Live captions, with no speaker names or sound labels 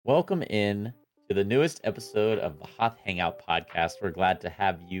Welcome in to the newest episode of the Hoth Hangout podcast. We're glad to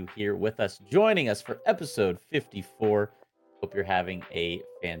have you here with us, joining us for episode 54. Hope you're having a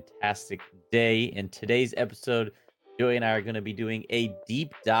fantastic day. In today's episode, Joey and I are going to be doing a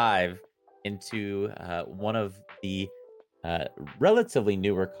deep dive into one of the uh, relatively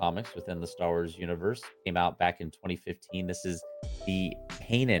newer comics within the Star Wars universe. Came out back in 2015. This is the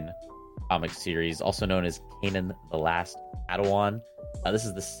Kanan comic series, also known as Kanan the Last Padawan. This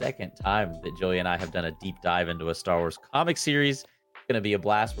is the second time that Joey and I have done a deep dive into a Star Wars comic series. It's going to be a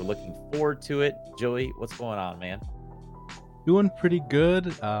blast. We're looking forward to it. Joey, what's going on, man? Doing pretty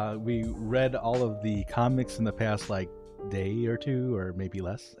good. We read all of the comics in the past day or two, or maybe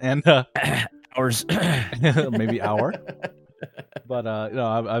less, and Hours. maybe hour. But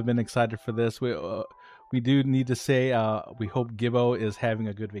I've been excited for this. We do need to say we hope Gibbo is having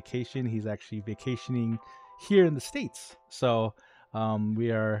a good vacation. He's actually vacationing here in the States, so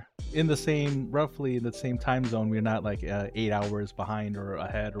we are roughly in the same time zone. We're not 8 hours behind or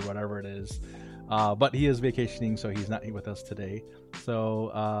ahead or whatever it is. But he is vacationing, so he's not here with us today.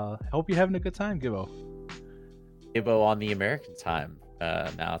 So hope you're having a good time, Gibbo. Gibbo on the American time.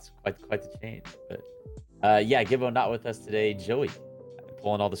 Now it's quite the change. But Gibbo not with us today. Joey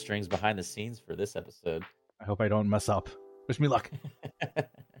pulling all the strings behind the scenes for this episode. I hope I don't mess up. Wish me luck.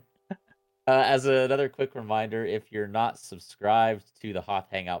 As another quick reminder, if you're not subscribed to the Hoth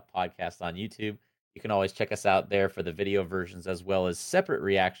Hangout podcast on YouTube, you can always check us out there for the video versions as well as separate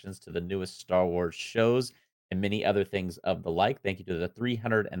reactions to the newest Star Wars shows and many other things of the like. Thank you to the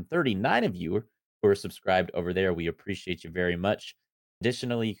 339 of you who are subscribed over there. We appreciate you very much.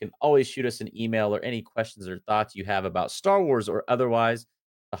 Additionally, you can always shoot us an email or any questions or thoughts you have about Star Wars or otherwise,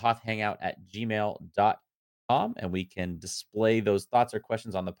 the Hangout at gmail.com, and we can display those thoughts or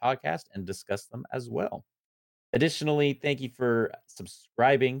questions on the podcast and discuss them as well. Additionally, thank you for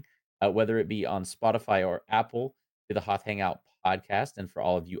subscribing, whether it be on Spotify or Apple, to the Hoth Hangout podcast. And for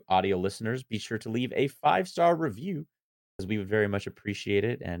all of you audio listeners, be sure to leave a 5-star review, because we would very much appreciate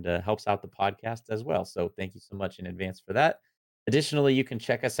it and helps out the podcast as well. So thank you so much in advance for that. Additionally, you can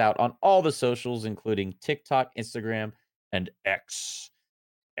check us out on all the socials, including TikTok, Instagram, and XX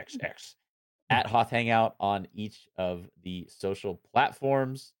at Hoth Hangout on each of the social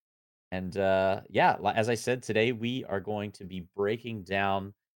platforms. And as I said, today we are going to be breaking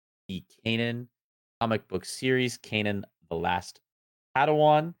down the Kanan comic book series, Kanan the Last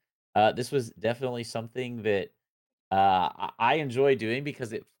Padawan. This was definitely something that I enjoy doing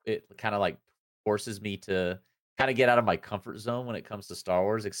because it kind of like forces me to kind of get out of my comfort zone when it comes to Star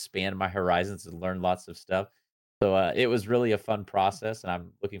Wars, expand my horizons, and learn lots of stuff. So it was really a fun process, and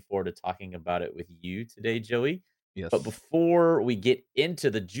I'm looking forward to talking about it with you today, Joey. Yes. But before we get into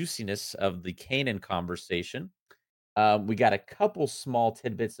the juiciness of the Kanan conversation, we got a couple small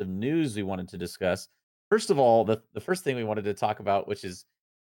tidbits of news we wanted to discuss. First of all, the first thing we wanted to talk about, which is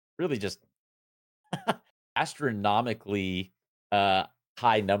really just astronomically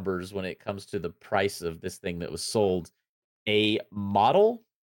high numbers when it comes to the price of this thing that was sold. A model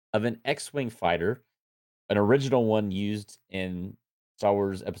of an X-Wing fighter, an original one used in Star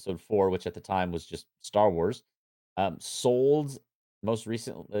Wars Episode 4, which at the time was just Star Wars, sold most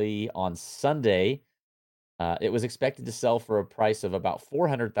recently on Sunday. It was expected to sell for a price of about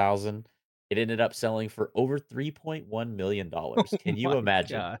 $400,000. It ended up selling for over $3.1 million. Can you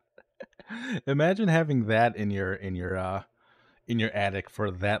imagine? God. Imagine having that in your attic for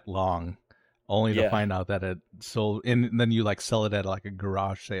that long, only to find out that it sold, and then you sell it at a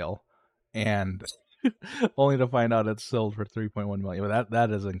garage sale, and only to find out it's sold for 3.1 million.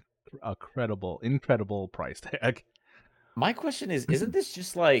 That is an incredible price tag. My question is, isn't this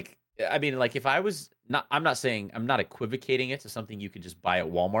just I mean, if I was not, I'm not saying, I'm not equivocating it to something you could just buy at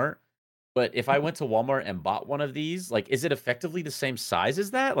Walmart, but if I went to Walmart and bought one of these, is it effectively the same size as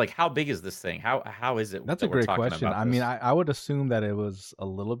that? How big is this thing? How is it? That's a great question. I mean, I would assume that it was a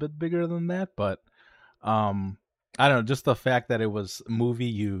little bit bigger than that, but I don't know, just the fact that it was movie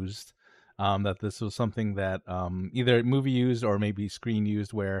used, that this was something that either movie used or maybe screen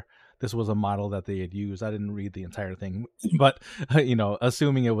used, where this was a model that they had used. I didn't read the entire thing, but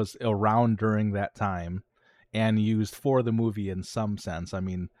assuming it was around during that time and used for the movie in some sense. I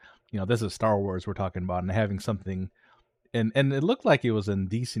mean, this is Star Wars we're talking about, and having something, and it looked like it was in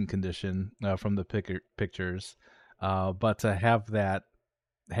decent condition from the pictures, but to have that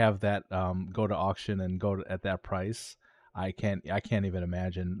go to auction and at that price, I can't even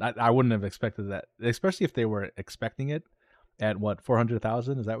imagine. I wouldn't have expected that, especially if they were expecting it at what,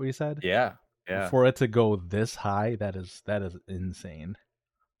 400,000? Is that what you said? Yeah. For it to go this high, that is insane.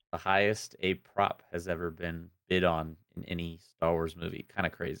 The highest a prop has ever been bid on in any Star Wars movie. Kind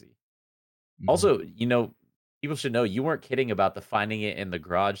of crazy. Mhm. Also, people should know you weren't kidding about the finding it in the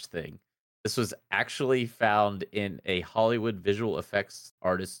garage thing. This was actually found in a Hollywood visual effects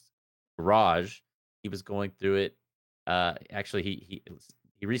artist's garage. He was going through it. Actually,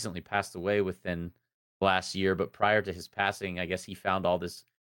 he recently passed away within last year, but prior to his passing, I guess he found all this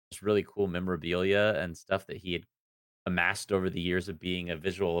really cool memorabilia and stuff that he had amassed over the years of being a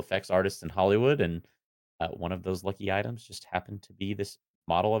visual effects artist in Hollywood, and one of those lucky items just happened to be this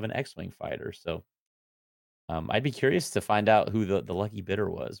model of an X-wing fighter. So I'd be curious to find out who the lucky bidder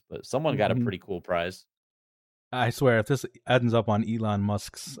was, but someone got a Mhm. pretty cool prize. I swear, if this ends up on Elon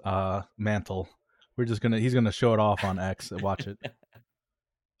Musk's mantle, he's gonna show it off on X. Watch it.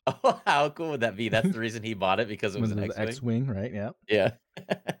 Oh, how cool would that be? That's the reason he bought it because it was With an the X-wing. X-wing, right? Yeah.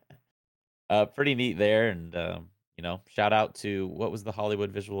 Yeah. Pretty neat there, and shout out to what was the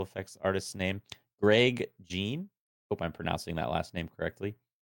Hollywood visual effects artist's name? Greg Jean. Hope I'm pronouncing that last name correctly.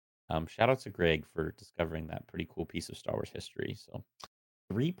 Shout out to Greg for discovering that pretty cool piece of Star Wars history. So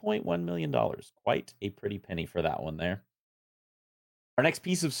 $3.1 million, quite a pretty penny for that one there. Our next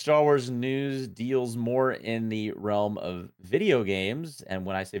piece of Star Wars news deals more in the realm of video games. And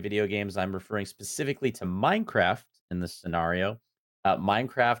when I say video games, I'm referring specifically to Minecraft in this scenario.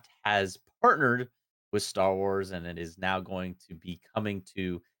 Minecraft has partnered with Star Wars, and it is now going to be coming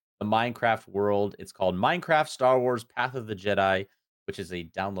to the Minecraft world. It's called Minecraft Star Wars Path of the Jedi, which is a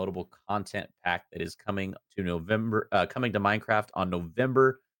downloadable content pack that is coming to Minecraft on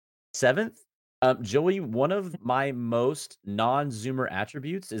November 7th. Joey, one of my most non-zoomer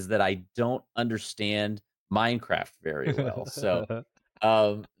attributes is that I don't understand Minecraft very well. So,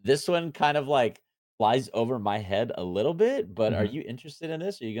 this one kind of like flies over my head a little bit, but are Mhm. you interested in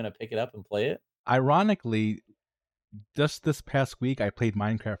this? Are you gonna pick it up and play it? Ironically, just this past week, I played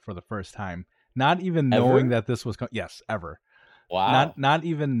Minecraft for the first time, not even knowing Ever? that this was yes, ever. Not Wow. not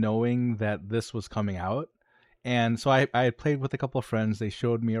even knowing that this was coming out. And so I had played with a couple of friends. They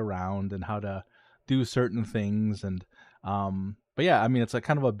showed me around and how to do certain things. And but yeah, I mean, it's a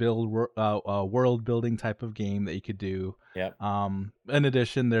kind of a world building type of game that you could do. Yep. In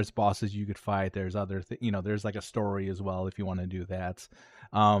addition, there's bosses you could fight. There's there's like a story as well if you want to do that.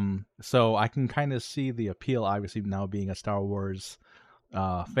 So I can kind of see the appeal, obviously now being a Star Wars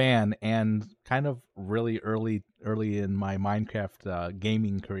fan and kind of really early in my Minecraft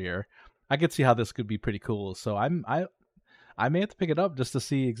gaming career. I could see how this could be pretty cool. So I may have to pick it up just to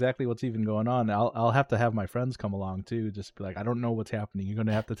see exactly what's even going on. I'll have to have my friends come along too, just be like, I don't know what's happening. You're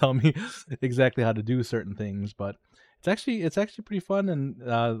gonna have to tell me exactly how to do certain things. But it's actually pretty fun,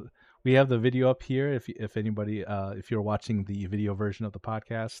 and we have the video up here. If anybody if you're watching the video version of the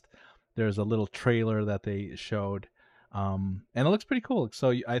podcast, there's a little trailer that they showed. And it looks pretty cool.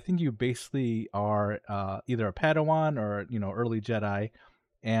 So I think you basically are either a Padawan or early Jedi,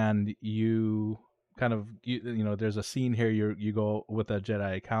 and you kind of there's a scene here you go with a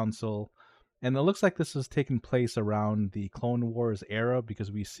Jedi Council, and it looks like this is taking place around the Clone Wars era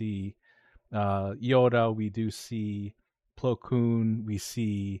because we see Yoda, we do see Plo Koon, we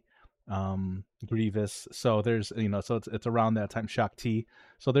see Grievous. So there's so it's around that time, Shakti.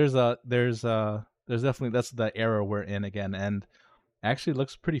 So there's definitely that's the era we're in again, and actually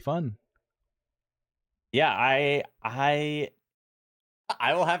looks pretty fun. Yeah, I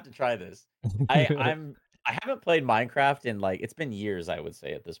will have to try this. I haven't played Minecraft in like it's been years, I would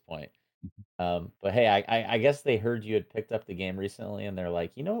say at this point. But hey, I guess they heard you had picked up the game recently, and they're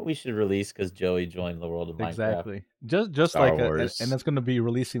like, you know what, we should release because Joey joined the world of Minecraft, Exactly. Just Star like and Wars. it's going to be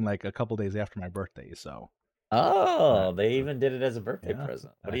releasing like a couple days after my birthday. So uh, Oh, they even did it as a birthday yeah,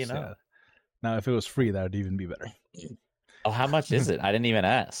 present. What do you yeah. know? Now if it was free, that would even be better. Oh, how much is it? I didn't even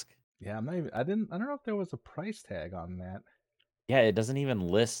ask. Yeah, I don't know if there was a price tag on that. Yeah, it doesn't even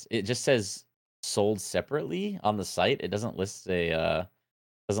list. It just says sold separately on the site. It doesn't list a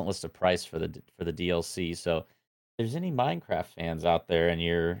price for the DLC. So, if there's any Minecraft fans out there, and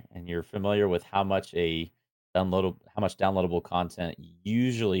you're familiar with how much downloadable content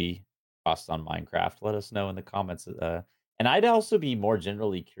usually costs on Minecraft, let us know in the comments. And I'd also be more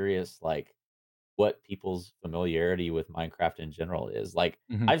generally curious, like what people's familiarity with Minecraft in general is. Like,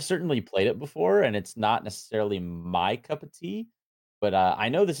 Mhm. I've certainly played it before, and it's not necessarily my cup of tea, but I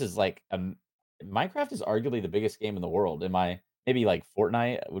know this is like Minecraft is arguably the biggest game in the world. Am I maybe like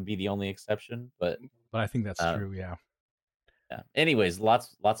Fortnite would be the only exception, but But I think that's uh, true. Yeah. yeah. Anyways,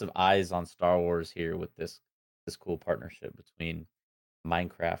 lots of eyes on Star Wars here with this cool partnership between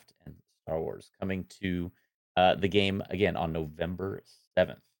Minecraft and Star Wars coming to the game again on November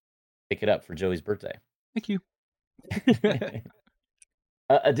 7th. Pick it up for Joey's birthday. Thank you.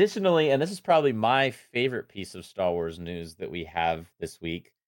 Additionally, and this is probably my favorite piece of Star Wars news that we have this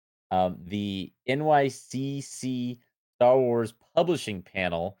week, the NYCC Star Wars Publishing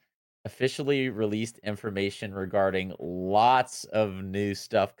Panel officially released information regarding lots of new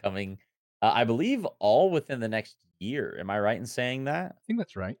stuff coming. I believe all within the next year. Am I right in saying that? I think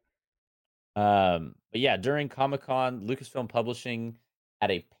that's right. But yeah, during Comic Con, Lucasfilm Publishing had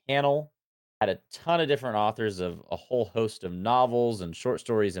a panel, had a ton of different authors of a whole host of novels and short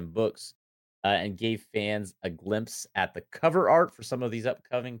stories and books, and gave fans a glimpse at the cover art for some of these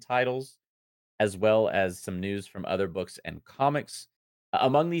upcoming titles as well as some news from other books and comics.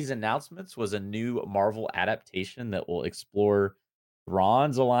 Among these announcements was a new Marvel adaptation that will explore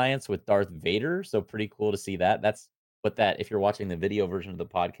Thrawn's alliance with Darth Vader. So pretty cool to see that. That's what that if you're watching the video version of the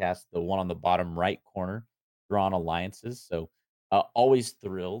podcast, the one on the bottom right corner, Thrawn alliances. So always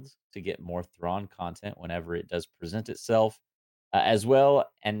thrilled to get more Thrawn content whenever it does present itself. As well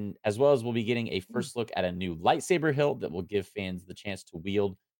as we'll be getting a Hmm. first look at a new lightsaber hilt that will give fans the chance to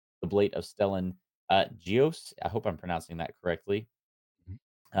wield the Blade of Stellan Geos. I hope I'm pronouncing that correctly.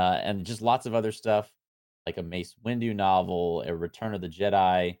 And just lots of other stuff like a Mace Windu novel, a Return of the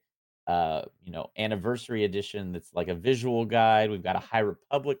Jedi, anniversary edition that's like a visual guide. We've got a High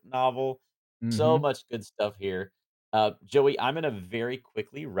Republic novel. So Mm-hmm. much good stuff here. Joey, I'm going to very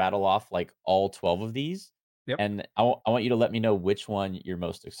quickly rattle off like all 12 of these. Yep. And I want you to let me know which one you're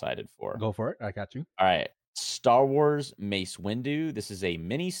most excited for. Go for it. I got you. All right. Star Wars Mace Windu. This is a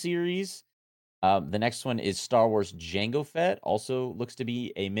mini series. The next one is Star Wars Jango Fett, also looks to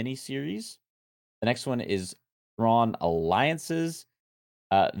be a mini series. The next one is Thrawn Alliances.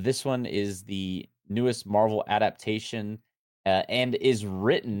 This one is the newest Marvel adaptation and is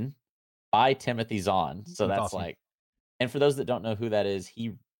written by Timothy Zahn. So That's that's awesome. like, and for those that don't know who that is,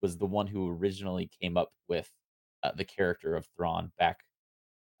 he was the one who originally came up with the character of Thrawn back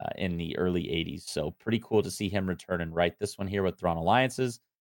in the early 80s. So pretty cool to see him return and write this one here with Thrawn Alliances.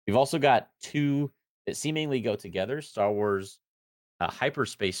 We've also got two that seemingly go together Star Wars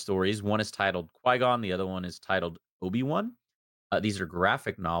hyperspace stories. One is titled Qui Gon, the other one is titled Obi Wan. These are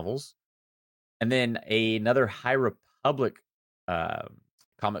graphic novels. And then another High Republic uh,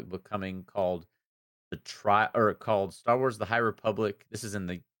 comic book coming called called Star Wars The High Republic. This is in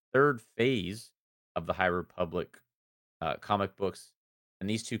the third phase of the High Republic comic books. And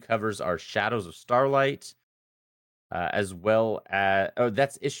these two covers are Shadows of Starlight, as well as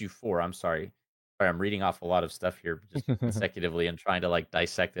that's issue 4. I'm sorry. Sorry, I'm reading off a lot of stuff here just consecutively and trying to like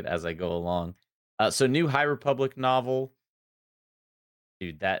dissect it as I go along. So new High Republic novel,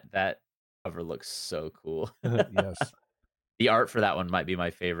 dude. That cover looks so cool. Yes. The art for that one might be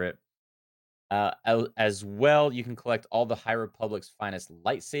my favorite. As well, you can collect all the High Republic's finest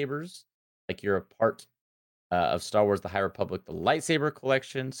lightsabers. Like you're a part of Star Wars: The High Republic, the lightsaber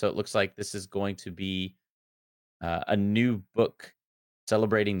collection. So it looks like this is going to be a new book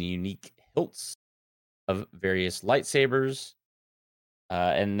celebrating the unique hilts of various lightsabers.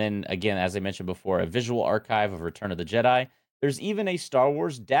 And then again, as I mentioned before, a visual archive of Return of the Jedi. There's even a Star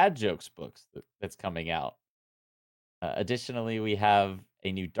Wars dad jokes books that's coming out. Additionally, we have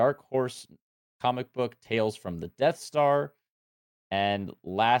a new Dark Horse comic book, Tales from the Death Star. And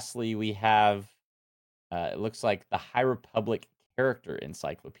lastly, we have it looks like the High Republic character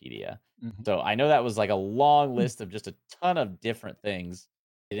encyclopedia. Mhm. So I know that was like a long list of just a ton of different things.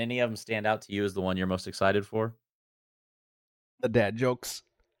 Did any of them stand out to you as the one you're most excited for? The dad jokes.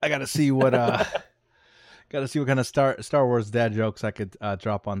 I gotta see what kind of Star Wars dad jokes I could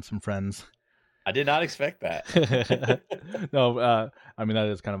drop on some friends. I did not expect that. No, I mean that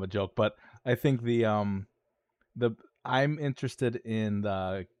is kind of a joke, but I think the I'm interested in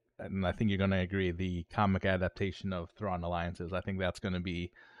the, and I think you're going to agree, the comic adaptation of Thrawn Alliances. I think that's going to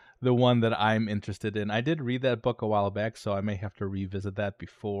be the one that I'm interested in. I did read that book a while back, so I may have to revisit that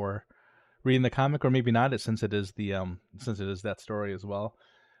before reading the comic, or maybe not. Since it is since it is that story as well.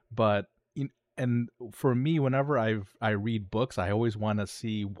 But and for me, whenever I read books, I always want to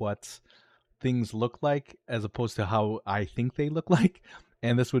see what things look like as opposed to how I think they look like.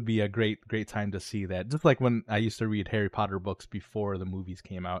 And this would be a great time to see that. Just like when I used to read Harry Potter books before the movies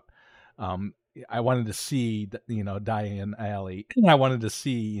came out. Um, I wanted to see, Diagon Alley. I wanted to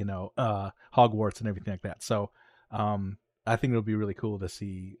see, Hogwarts and everything like that. So, I think it'll be really cool to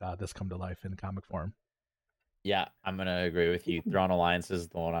see this come to life in comic form. Yeah, I'm gonna agree with you. Thrawn Alliance Yeah. is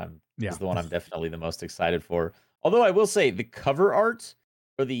the one I'm definitely the most excited for. Although I will say the cover art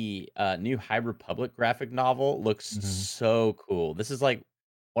for the new High Republic graphic novel looks Hmm. so cool. This is like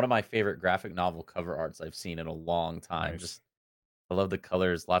one of my favorite graphic novel cover arts I've seen in a long time. Nice. Just I love the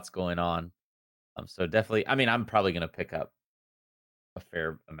colors, lots going on. So definitely, I mean, I'm probably gonna pick up a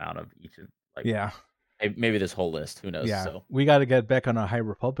fair amount of each of like Yeah, maybe this whole list. Who knows? yeah. So We got to get back on our High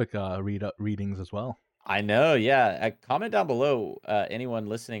Republic readings as well. I know, yeah. Comment down below, anyone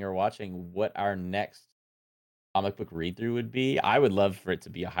listening or watching, what our next comic book read through would be. I would love for it to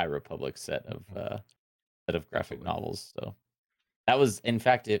be a High Republic Mhm. set of graphic Definitely. novels. So that was, in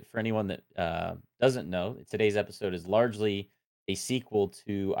fact, it for anyone that doesn't know. Today's episode is largely a sequel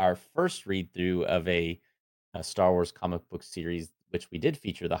to our first read through of a Star Wars comic book series, which we did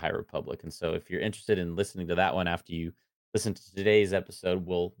feature the High Republic. And so, if you're interested in listening to that one after you listen to today's episode,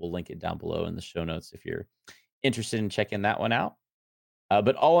 we'll link it down below in the show notes if you're interested in checking that one out.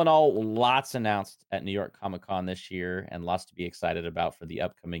 But all in all, lots announced at New York Comic Con this year, and lots to be excited about for the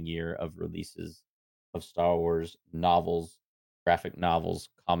upcoming year of releases of Star Wars novels, graphic novels,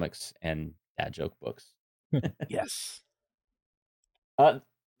 comics, and dad joke books. Yes. Uh,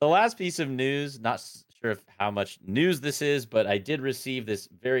 the last piece of news, not sure if how much news this is, but I did receive this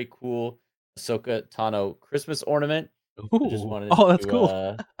very cool Ahsoka Tano Christmas ornament. I just Ooh. wanted Oh, that's cool.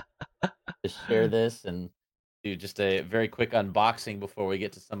 to share this and do just a very quick unboxing before we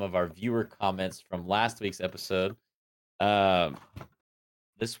get to some of our viewer comments from last week's episode. Um,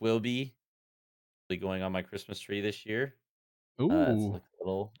 this will be going on my Christmas tree this year. It's Ooh. like a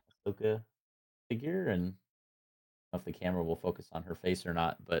little Ahsoka figure, and I don't know if the camera will focus on her face or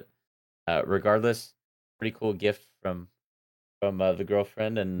not, but regardless, pretty cool gift from the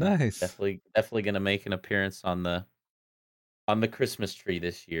girlfriend, and Nice. definitely gonna make an appearance on the Christmas tree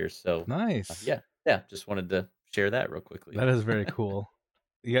this year. So Nice. yeah, just wanted to share that real quickly. That is very cool.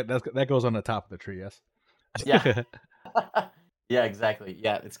 Yeah, that goes on the top of the tree, yes. Yeah. Yeah, exactly.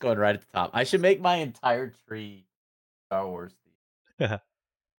 Yeah, it's going right at the top. I should make my entire tree Star Wars theme.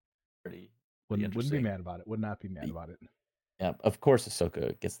 Pretty Wouldn't be interesting. mad about it. Would not be mad about it. Yeah, of course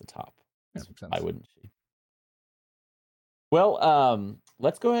Ahsoka gets the top, Yeah, 'cause makes why sense. wouldn't she? Well,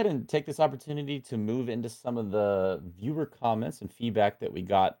 let's go ahead and take this opportunity to move into some of the viewer comments and feedback that we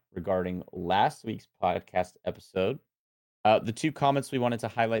got regarding last week's podcast episode. The two comments we wanted to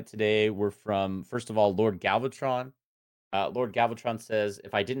highlight today were from, first of all, Lord Galvatron. Lord Galvatron says,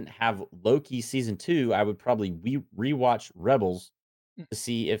 if I didn't have Loki season two, I would probably rewatch Rebels Mm, to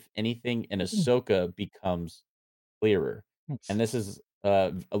see if anything in mm, Ahsoka becomes clearer. And nice. this is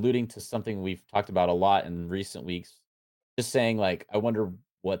alluding to something we've talked about a lot in recent weeks. Just saying, like, I wonder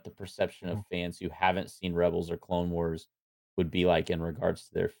what the perception of Mm, fans who haven't seen Rebels or Clone Wars would be like in regards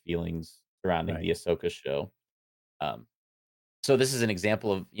to their feelings surrounding right. the Ahsoka show. Um, so this is an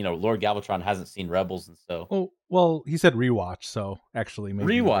example of, Lord Galvatron hasn't seen Rebels, and so Oh, well, he said rewatch, so actually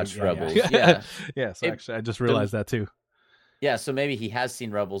maybe rewatch yeah, Rebels. yeah. Yeah, Yeah, so it, actually I just so realized that too. yeah, so maybe he has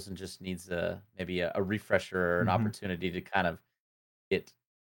seen Rebels and just needs a refresher or an Mhm. opportunity to kind of get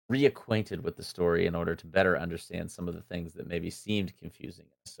reacquainted with the story in order to better understand some of the things that maybe seemed confusing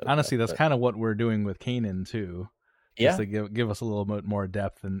in Ahsoka. Honestly, that's But kind of what we're doing with Kanan too, just yeah, to give us a little bit more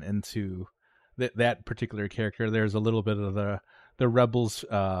depth into that particular character. There's a little bit of the rebels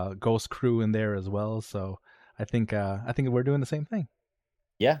ghost crew in there as well, so I think we're doing the same thing.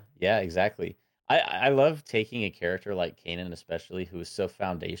 yeah, yeah, exactly. I love taking a character like Kanan, especially who is so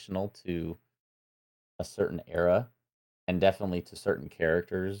foundational to a certain era and definitely to certain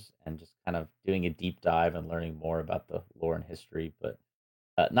characters, and just kind of doing a deep dive and learning more about the lore and history. But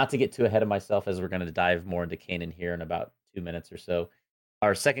not to get too ahead of myself, as we're going to dive more into Kanan here in about 2 minutes or so.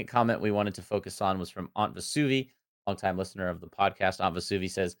 Our second comment we wanted to focus on was from Aunt Vasuvi, longtime listener of the podcast. Aunt Vasuvi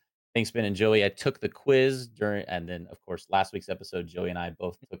says, "Thanks, Ben and Joey. I took the quiz during, and then of course last week's episode, Joey and I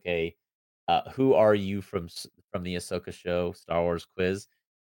both took a "Who are you from the Ahsoka show Star Wars quiz,"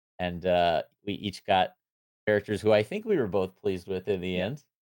 and we each got characters who I think we were both pleased with in the Yeah. end.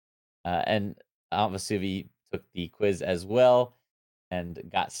 And Aunt Vasuvi took the quiz as well and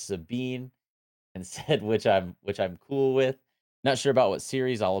got Sabine and said, which I'm cool with. Not sure about what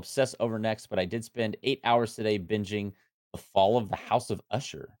series I'll obsess over next, but I did spend 8 hours today binging The Fall of the House of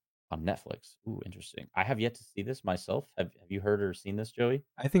Usher on Netflix. Ooh, interesting. I have yet to see this myself. Have you heard or seen this, Joey?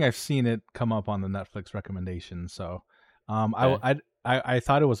 I think I've seen it come up on the Netflix recommendation. So, Okay. I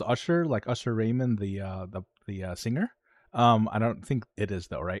thought it was Usher, like Usher Raymond, the singer. I don't think it is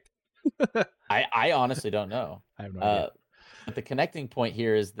though, right? I honestly don't know. I have no idea. Uh, but the connecting point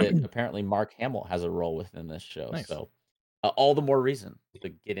here is that apparently Mark Hamill has a role within this show. Nice. So all the more reason to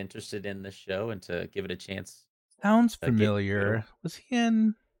get interested in this show and to give it a chance Sounds to get into it. familiar. Was he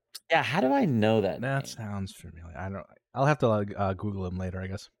in? Yeah, how do I know that That name? sounds familiar. I don't. I'll have to Google him later, I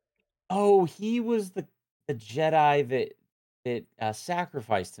guess. Oh, he was the Jedi that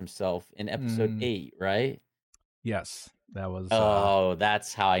sacrificed himself in episode Mm, 8, right? yes, that was. Oh,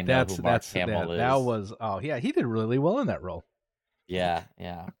 that's how I know who Mark That's Hamill that is. was. Oh yeah, he did really well in that role. Yeah,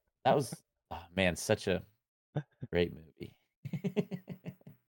 yeah. That was, oh man, such a great movie.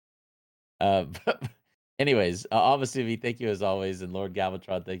 But anyways, obviously, we thank you as always, and Lord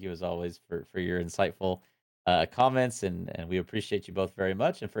Galvatron, thank you as always for your insightful comments, and we appreciate you both very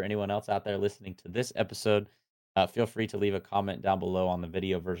much. And for anyone else out there listening to this episode, feel free to leave a comment down below on the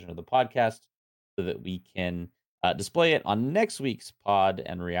video version of the podcast so that we can display it on next week's pod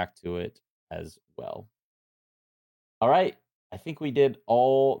and react to it as well. All right. I think we did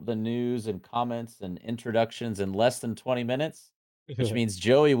all the news and comments and introductions in less than 20 minutes, which means,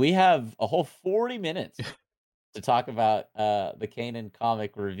 Joey, we have a whole 40 minutes to talk about the Kanan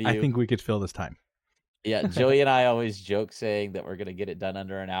comic I review. think we could fill this time. Yeah, Joey and I always joke saying that we're going to get it done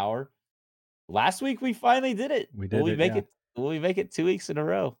under an hour. Last week we finally did it. We Will did we it, make yeah. it? Will we make it 2 weeks in a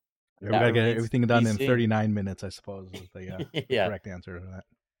row? Yeah, we That gotta get remains everything to be done in seen. 39 minutes, I suppose, is the Yeah, correct answer to that.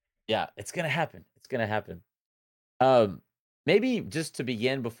 yeah, it's gonna happen. It's gonna happen. Maybe just to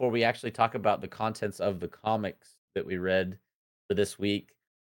begin before we actually talk about the contents of the comics that we read for this week,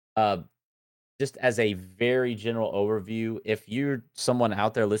 uh, just as a very general overview, if you're someone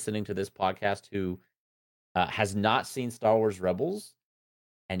out there listening to this podcast who has not seen Star Wars Rebels,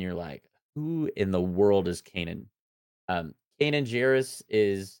 and you're like, who in the world is Kanan? Kanan Jarrus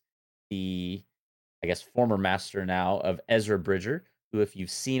is the, I guess, former master now of Ezra Bridger, who, if you've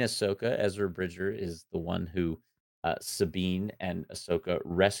seen Ahsoka, Ezra Bridger is the one who Sabine and Ahsoka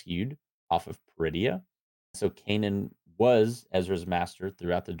rescued off of Peridia. So Kanan was Ezra's master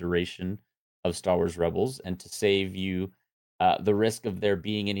throughout the duration of Star Wars Rebels. And to save you the risk of there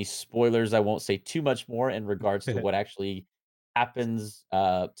being any spoilers, I won't say too much more in regards to what actually happens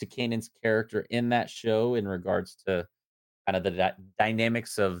to Kanan's character in that show in regards to kind of the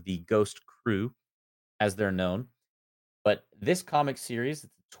dynamics of the Ghost crew, as they're known. But this comic series,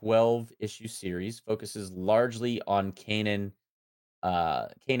 it's a 12 issue series, focuses largely on Kanan's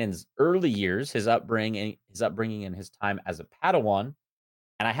early years, his upbringing and his time as a Padawan.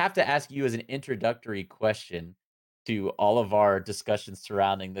 And I have to ask you as an introductory question to all of our discussions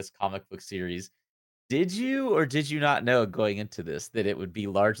surrounding this comic book series. Did you or did you not know going into this that it would be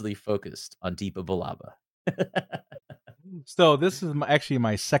largely focused on Deepa Balaba? So this is actually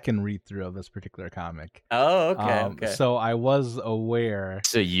my second read through of this particular comic. Oh, okay, okay. So I was aware.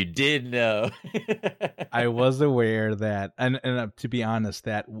 So you did know. I was aware that, and to be honest,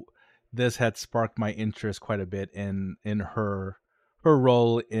 that this had sparked my interest quite a bit in her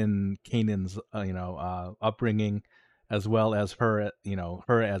role in Kanan's upbringing, as well as her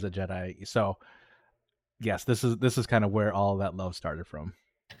her as a Jedi. So yes, this is kind of where all that love started from.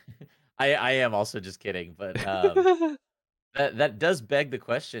 I am also just kidding, but that does beg the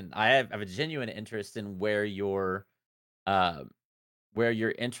question. I have a genuine interest in uh, where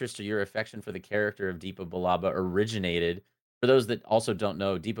your interest or your affection for the character of Deepa Balaba originated. For those that also don't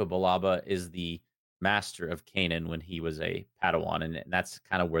know, Deepa Balaba is the master of Kanan when he was a Padawan, and that's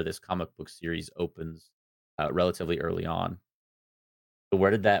kind of where this comic book series opens relatively early on. So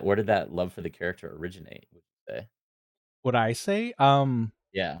where did that love for the character originate? Would you say? Would I say?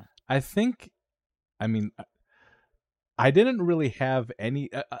 Yeah, I think. I mean, I didn't really have any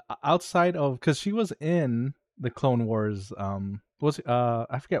outside of because she was in the Clone Wars. Was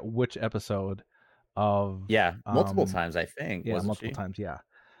I forget which episode of yeah, multiple times I think, yeah, wasn't multiple she? times, yeah.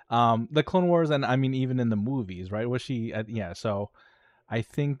 The Clone Wars, and I mean even in the movies, right? Was she? Yeah. So I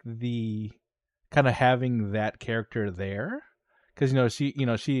think the kind of having that character there, because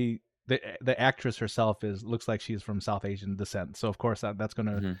the actress herself is looks like she's from South Asian descent, so of course that's going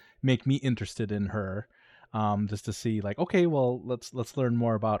to Mhm. make me interested in her, just to see like, okay, well let's learn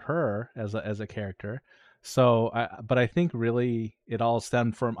more about her as a character. So, but I think really it all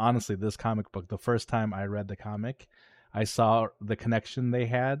stemmed from honestly this comic book. The first time I read the comic, I saw the connection they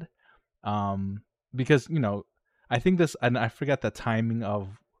had, um, because I think this, and I forget the timing of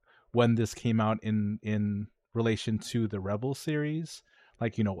when this came out in relation to the Rebel series,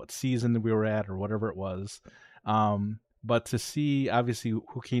 like what season we were at or whatever it was. But to see obviously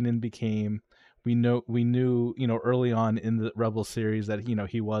who Kanan became, we knew early on in the Rebel series that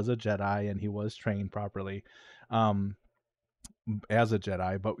he was a Jedi and he was trained properly. Um, as a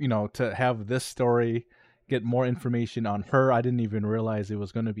Jedi, but to have this story get more information on her, I didn't even realize it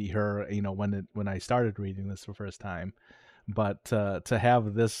was going to be her. When I started reading this the first time, but to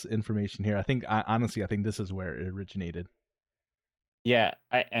have this information here, honestly, I think this is where it originated. Yeah,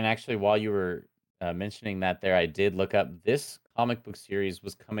 and actually, while you were mentioning that, there, I did look up. This comic book series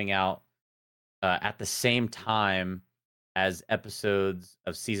was coming out at the same time as episodes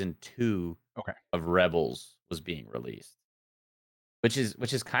of season 2 Okay. of Rebels was being released, which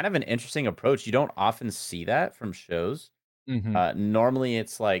is kind of an interesting approach. You don't often see that from shows. Mhm. Normally,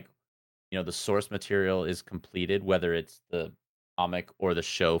 it's like, the source material is completed, whether it's the comic or the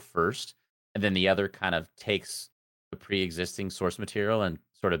show first, and then the other kind of takes the pre-existing source material and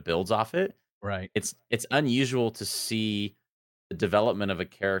sort of builds off it. Right. It's unusual to see the development of a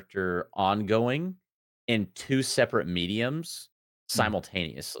character ongoing in 2 separate mediums Mhm.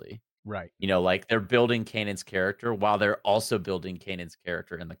 simultaneously. Right. Like, they're building Kanan's character while they're also building Kanan's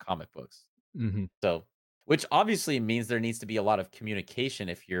character in the comic books. Mhm. So which obviously means there needs to be a lot of communication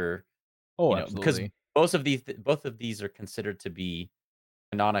if you're, Oh, because absolutely. both of these are considered to be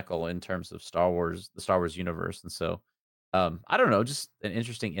canonical in terms of the Star Wars universe, and so, I don't know, just an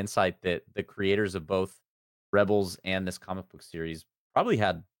interesting insight that the creators of both Rebels and this comic book series probably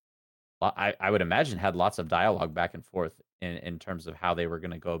had I would imagine had lots of dialogue back and forth in terms of how they were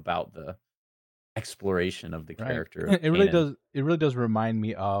gonna go about the exploration of the Right. character of It really Kanan. does remind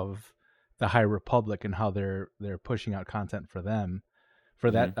me of the High Republic and how they're pushing out content for them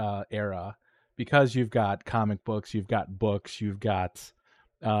for that Mhm, era, because you've got comic books, you've got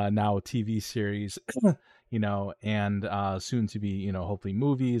now a TV series, and soon to be, hopefully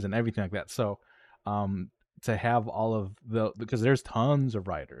movies and everything like that. So, um, to have all of because there's tons of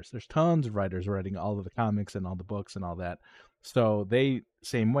writers writing all of the comics and all the books and all that. So they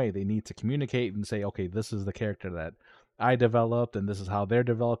same way they need to communicate and say, okay, this is the character that I developed, and this is how they're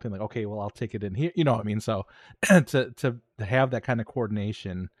developing. Like, okay, well, I'll take it in here. You know what I mean? So to have that kind of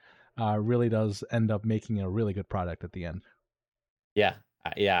coordination really does end up making a really good product at the end. yeah,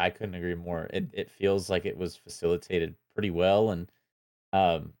 yeah, I couldn't agree more. It feels like it was facilitated pretty well, and,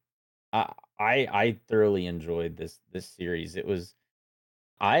 um, I thoroughly enjoyed this series. It was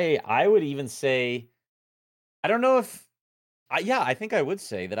I would even say I don't know if yeah, I think I would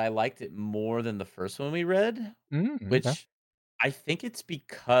say that I liked it more than the first one we read, Okay. which I think it's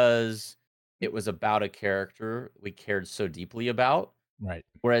because it was about a character we cared so deeply about, Right.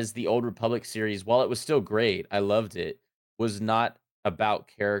 whereas the Old Republic series, while it was still great, I loved it, was not about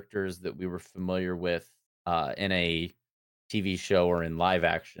characters that we were familiar with, in a TV show or in live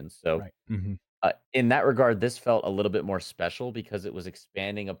action, so, Right. Hmm. in that regard, this felt a little bit more special because it was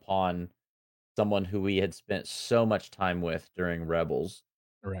expanding upon someone who we had spent so much time with during Rebels,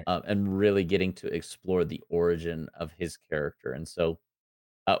 Right. and really getting to explore the origin of his character. And so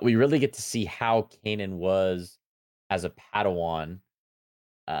we really get to see how Kanan was as a Padawan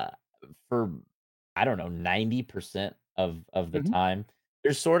uh, for I don't know 90% of the Hmm. time.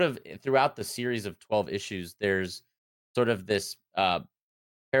 There's sort of throughout the series of 12 issues, there's sort of this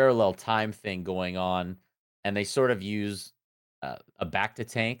parallel time thing going on, and they sort of use a back to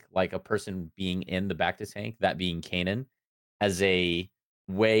tank, like a person being in the back to tank, that being Kanan, as a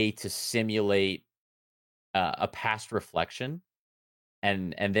way to simulate a past reflection,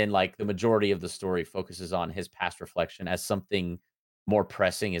 and then like the majority of the story focuses on his past reflection as something more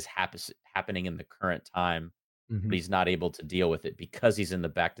pressing is happening in the current time, Hmm. but he's not able to deal with it because he's in the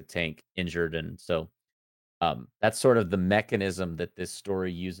back to tank injured, and so that's sort of the mechanism that this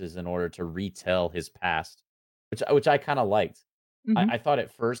story uses in order to retell his past, which I kinda liked. Hmm. I thought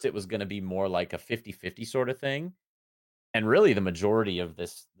at first it was gonna be more like a 50-50 sorta thing, and really the majority of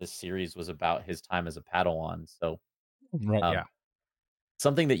this series was about his time as a Padawan, so, Right. Yeah. um,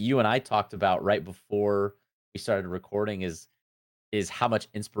 something that you and I talked about right before we started recording is how much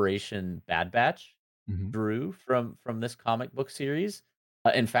inspiration Bad Batch Hmm. drew from this comic book series.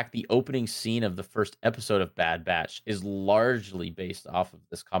 In fact, the opening scene of the first episode of Bad Batch is largely based off of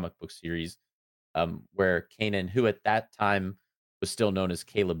this comic book series, where Kanan, who at that time was still known as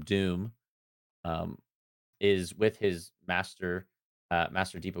Caleb Doom, um, is with his master,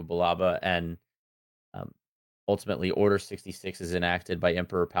 Master Deepa Balaba, and um, ultimately Order 66 is enacted by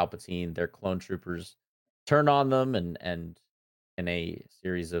Emperor Palpatine. Their clone troopers turn on them, and in a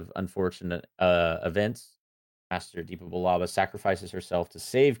series of unfortunate events, Master Deepa Balaba sacrifices herself to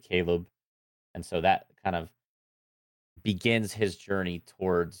save Caleb, and so that kind of begins his journey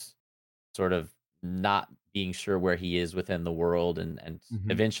towards sort of not being sure where he is within the world, and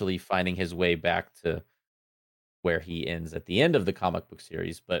Hmm. eventually finding his way back to where he ends at the end of the comic book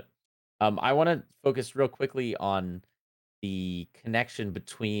series. But I want to focus real quickly on the connection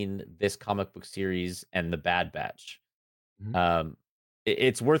between this comic book series and the Bad Batch. Hmm. Um,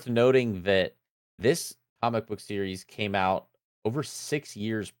 it's worth noting that this comic book series came out over 6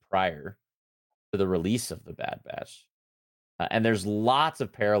 years prior to the release of the Bad Batch, and there's lots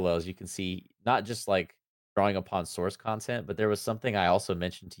of parallels you can see, not just like drawing upon source content, but there was something I also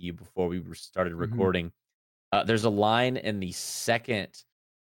mentioned to you before we started Hmm. recording. There's a line in the second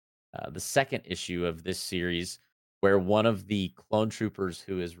issue of this series where one of the clone troopers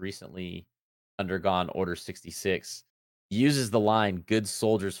who has recently undergone Order 66 uses the line, "Good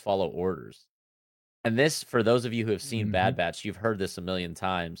soldiers follow orders." And this, for those of you who have seen Hmm. Bad Batch, you've heard this a million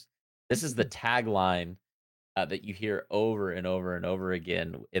times. This is the tagline that you hear over and over and over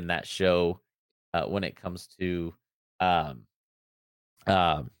again in that show when it comes to, um,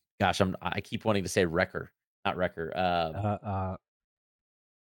 um, gosh, I keep wanting to say Wrecker, not Wrecker, Uh, uh,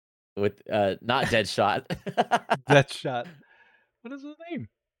 with not Deadshot. Deadshot. What is his name?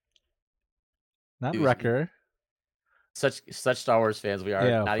 Not Dude, Wrecker. such Star Wars fans we are,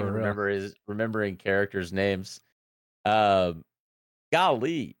 Yeah, not even for real. remembering characters' names. Um,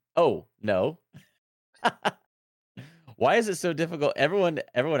 golly, oh no, why is it so difficult? Everyone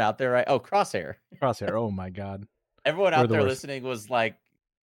out there, right? Oh, Crosshair. Crosshair. Oh my god, Everyone we're out the there worst. listening was like,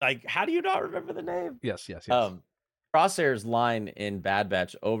 how do you not remember the name? Yes, yes, yes. Um, Crosshair's line in Bad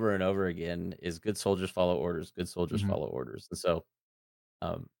Batch over and over again is "Good soldiers follow orders. Good soldiers Hmm. follow orders." And so,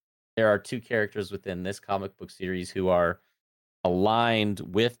 um, there are two characters within this comic book series who are aligned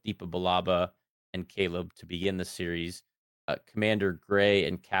with Deepa Balaba and Caleb to begin the series. Commander Gray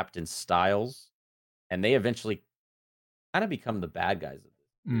and Captain Styles, and they eventually kind of become the bad guys of this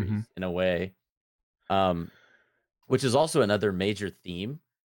Hmm. series in a way. Um, which is also another major theme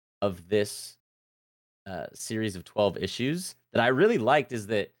of this series of 12 issues that I really liked is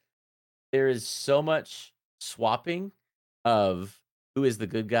that there is so much swapping of who is the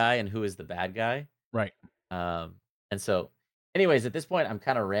good guy and who is the bad guy. Right. Um, and so, anyways, at this point, I'm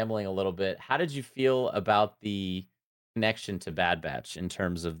kind of rambling a little bit. How did you feel about the connection to Bad Batch in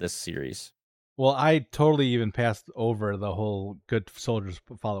terms of this series? Well, I totally even passed over the whole good soldiers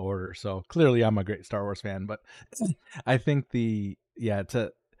follow orders. So clearly, I'm a great Star Wars fan. But I think the yeah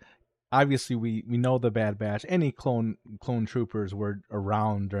to obviously we know the Bad Batch. Any clone troopers were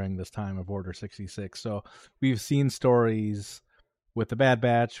around during this time of Order 66. So we've seen stories with the Bad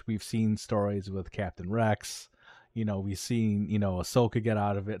Batch. We've seen stories with Captain Rex. We've seen Ahsoka get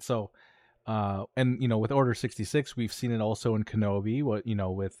out of it. So and with Order 66, we've seen it also in Kenobi. What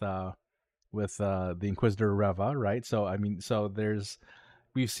with the Inquisitor Reva, right? So I mean, so there's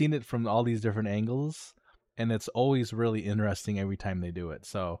we've seen it from all these different angles, and it's always really interesting every time they do it.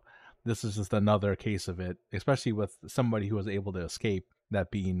 So this is just another case of it, especially with somebody who was able to escape, that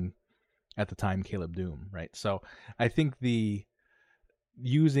being at the time Caleb Doom, right? So I think the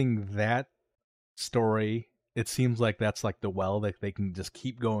using that story, it seems like that's like the well that they can just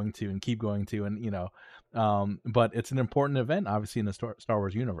keep going to and keep going to, and but it's an important event, obviously, in the Star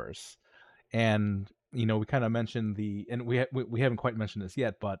Wars universe. And we kind of mentioned and we haven't quite mentioned this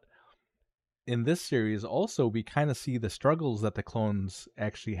yet, but in this series also we kind of see the struggles that the clones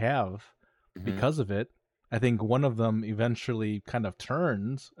actually have Hmm. because of it. I think one of them eventually kind of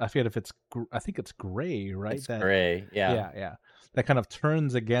turns. I forget if I think it's Gray, right? It's That Gray, yeah. yeah, that kind of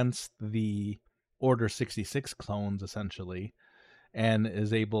turns against the Order 66 clones essentially, and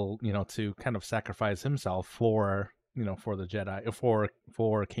is able to kind of sacrifice himself for the Jedi, for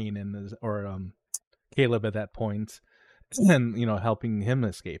Kanan, or Caleb at that point, and helping him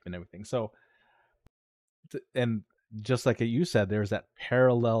escape and everything. So and just like you said, there's that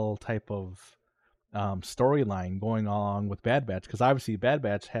parallel type of storyline going along with Bad Batch, because obviously Bad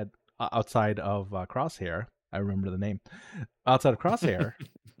Batch had, outside of Crosshair, I remember the name, outside of Crosshair,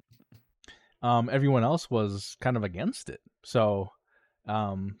 everyone else was kind of against it. So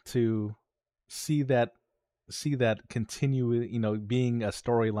to see that continue, being a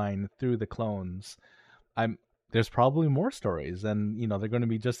storyline through the clones, I'm there's probably more stories, and they're going to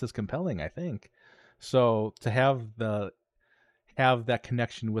be just as compelling, I think. So to have that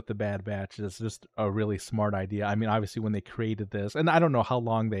connection with the Bad Batch is just a really smart idea. I mean, obviously when they created this, and I don't know how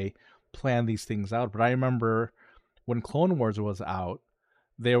long they planned these things out, but I remember when Clone Wars was out,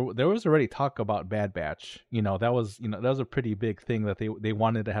 there was already talk about Bad Batch. That was a pretty big thing, that they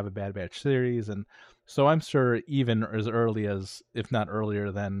wanted to have a Bad Batch series. And so I'm sure even as early as, if not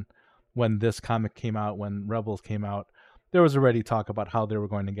earlier than when this comic came out, when Rebels came out, there was already talk about how they were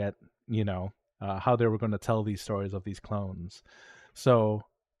going to get, how they were going to tell these stories of these clones. So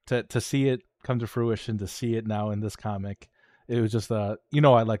to see it come to fruition, to see it now in this comic, it was just I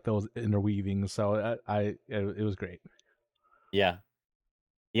like those interweavings. So it was great. Yeah.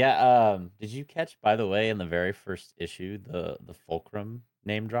 Yeah, did you catch, by the way, in the very first issue, the Fulcrum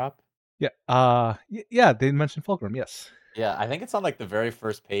name drop? Yeah. Yeah, they mentioned Fulcrum. Yes. Yeah, I think it's on, like, the very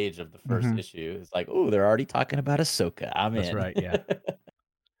first page of the first Hmm. issue. It's like, "Ooh, they're already talking about Ahsoka, I'm That's in." right. Yeah.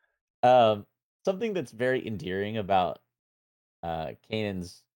 Um, something that's very endearing about,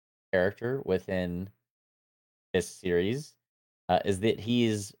 Kanan's character within this series, is that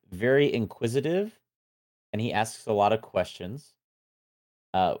he's very inquisitive, and he asks a lot of questions,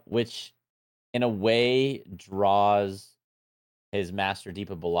 which in a way draws his master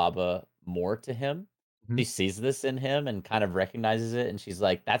Deepa Balaba more to him. Mhm. She sees this in him and kind of recognizes it, and she's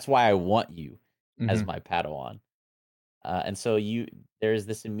like, "That's why I want you as Mhm. my Padawan." And so there's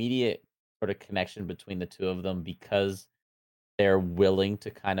this immediate sort of connection between the two of them because they're willing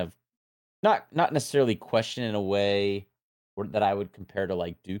to kind of not necessarily question in a way that I would compare to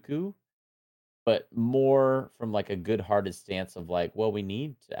like Dooku, but more from like a good-hearted stance of like, well, we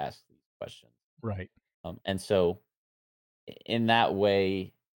need to ask these questions. Right. And so in that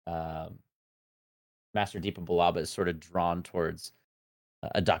way, um, Master Deepa Balaba is sort of drawn towards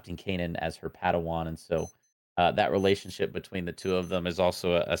adopting Kanan as her Padawan, and so that relationship between the two of them is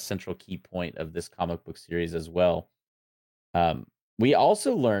also a central key point of this comic book series as well. Um, we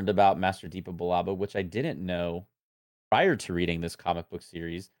also learned about Master Deepa Balaba, which I didn't know prior to reading this comic book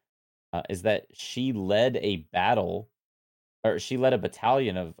series, is that she led a battle, or she led a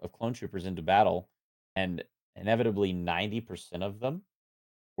battalion of clone troopers into battle, and inevitably 90% of them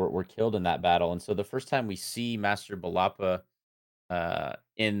were killed in that battle. And so the first time we see Master Balapa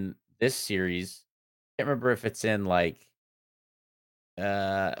in this series, I can't remember if it's in like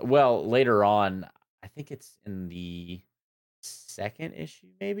well, later on, I think it's in the second issue,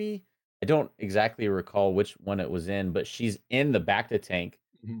 maybe. I don't exactly recall which one it was in, but she's in the Bacta tank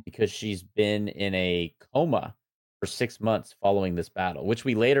Mhm. because she's been in a coma for 6 months following this battle, which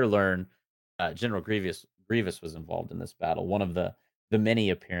we later learn General Grievous was involved in this battle. One of the many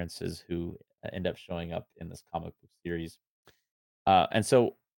appearances who end up showing up in this comic book series. And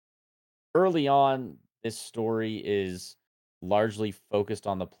so early on, this story is largely focused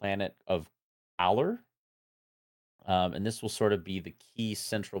on the planet of Kalar, and this will sort of be the key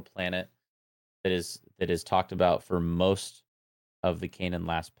central planet that is talked about for most of the Kanan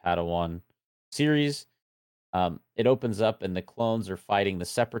Last Padawan series. It opens up, and the clones are fighting the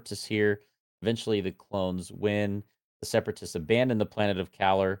Separatists here. Eventually, the clones win. The Separatists abandon the planet of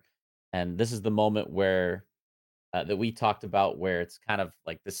Kalar, and this is the moment where that we talked about, where it's kind of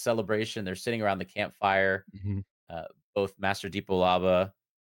like this celebration. They're sitting around the campfire. Mhm. Uh, Both Master Deepa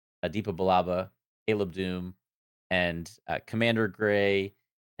Balaba, Caleb Doom, and Commander Gray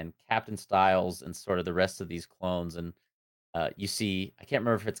and Captain Styles, and sort of the rest of these clones. And you see, I can't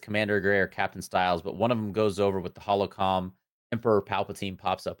remember if it's Commander Gray or Captain Styles, but one of them goes over with the holocom. Emperor Palpatine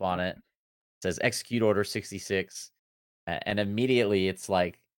pops up on it, says "Execute Order 66," and immediately it's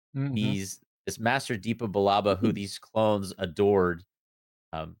like Mhm. these this Master Deepa Balaba, who these clones adored.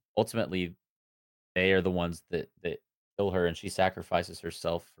 Ultimately, they are the ones that kill her, and she sacrifices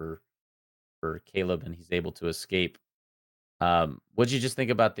herself for Caleb, and he's able to escape. What'd you just think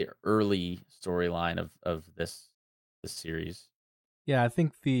about the early storyline of this series? Yeah, I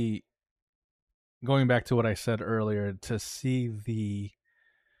think the going back to what I said earlier, to see the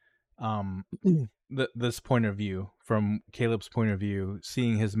um this point of view from Caleb's point of view,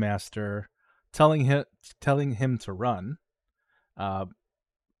 seeing his master telling him telling him to run, uh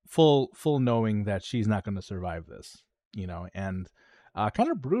full knowing that she's not going to survive this, and kind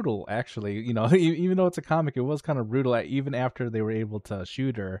of brutal actually, even though it's a comic, it was kind of brutal. Even after they were able to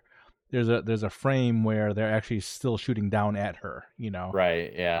shoot her, there's a frame where they're actually still shooting down at her.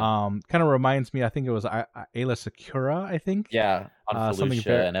 Right, yeah. Kind of reminds me, I think it was Ayla Sakura, I think. Yeah, on Something Felucia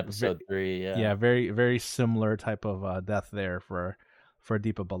very, in episode 3, yeah. yeah, very similar type of death there for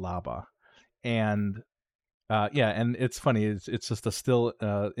Deepa Balaba. And yeah, and it's funny. It's just a still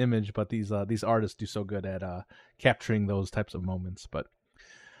image, but these artists do so good at capturing those types of moments. But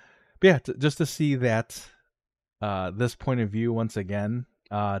yeah, just to see that this point of view once again,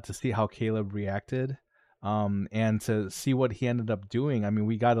 to see how Caleb reacted, and to see what he ended up doing. I mean,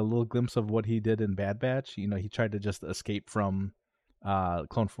 we got a little glimpse of what he did in Bad Batch. He tried to just escape from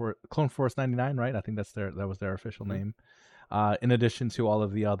Clone Force 99, right? I think that was their official Mhm. name. In addition to all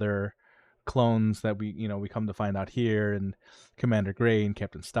of the other clones that we come to find out here, and Commander Gray and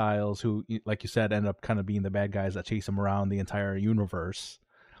Captain Styles, who, like you said, end up kind of being the bad guys that chase him around the entire universe.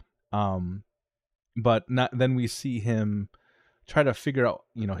 Um, but not then we see him try to figure out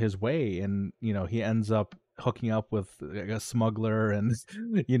his way, and he ends up hooking up with like, a smuggler, and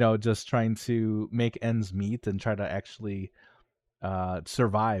just trying to make ends meet and try to actually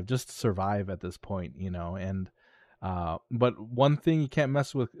survive at this point, and but one thing you can't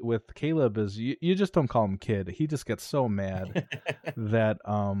mess with Caleb is you just don't call him kid. He just gets so mad that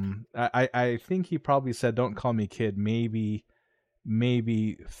I think he probably said don't call me kid maybe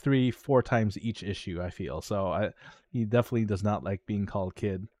 3-4 times each issue, I feel. So he definitely does not like being called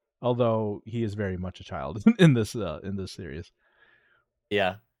kid, although he is very much a child in this series.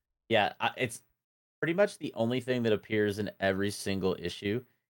 Yeah. Yeah, it's pretty much the only thing that appears in every single issue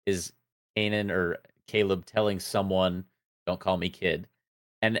is Kanan or Caleb telling someone Don't call me kid."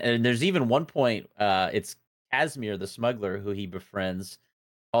 And there's even one point, it's Casimir, the smuggler who he befriends,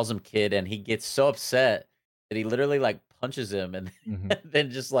 calls him kid, and he gets so upset that he literally, like, punches him and Mhm.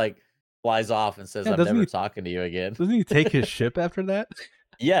 then just, like, flies off and says, Yeah, "I'm never talking to you again." doesn't he take his ship after that?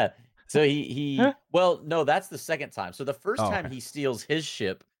 Yeah. So Huh? well, no, that's the second time. So the first Oh, time okay. he steals his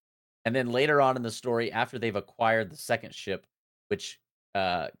ship, and then later on in the story, after they've acquired the second ship, which,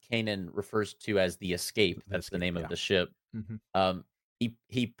 Kanan refers to as the Escape, The that's the escape, name of yeah. the ship, Mhm,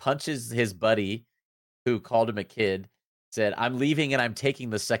 he punches his buddy who called him a kid, said, "I'm leaving and I'm taking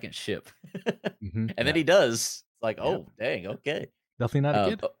the second ship." mhm, And then yeah, he does. It's like, yep. "Oh, dang, okay." Definitely not a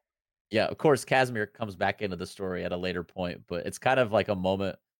kid. Oh, yeah, of course, Casimir comes back into the story at a later point, but it's kind of like a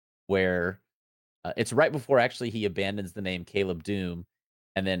moment where, it's right before actually he abandons the name Caleb Doom,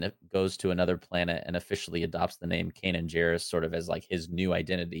 and then it goes to another planet and officially adopts the name Kanan Jarrus sort of as, like, his new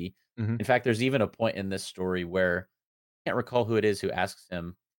identity. Mhm, In fact, there's even a point in this story where I can't recall who it is who asks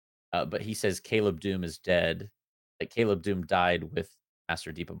him, but he says Caleb Doom is dead. Like, Caleb Doom died with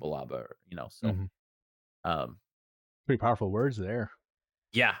Master Deepa Balaba, so, mhm. um, Pretty powerful words there.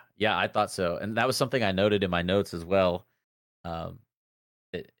 yeah, yeah, I thought so, and that was something I noted in my notes as well. Um,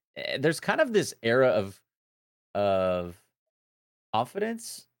 there's kind of this era of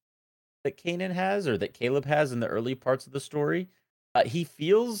confidence that Kanan has or that Caleb has in the early parts of the story. He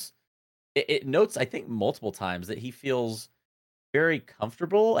feels it notes, I think, multiple times that he feels very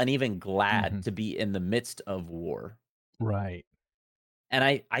comfortable and even glad Mhm. to be in the midst of war. Right. And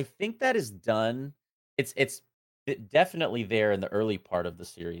I think that is done. It's definitely there in the early part of the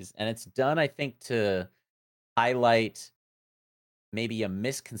series, and it's done, I think, to highlight maybe a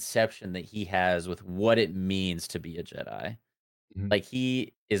misconception that he has with what it means to be a Jedi. Mhm. Like,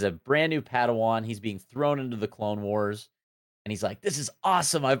 he is a brand new Padawan, he's being thrown into the Clone Wars, and he's like, "This is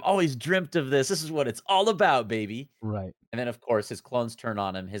awesome, I've always dreamt of this, this is what it's all about, baby." Right, And then, of course, his clones turn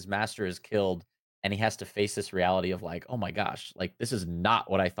on him, his master is killed, and he has to face this reality of like, "Oh my gosh, like, this is not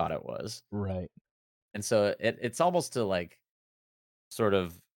what I thought it was." right. And so it's almost to, like, sort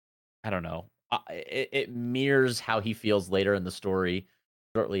of, I don't know, it mirrors how he feels later in the story,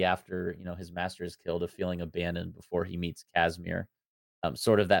 shortly after, his master is killed, of feeling abandoned before he meets Casimir.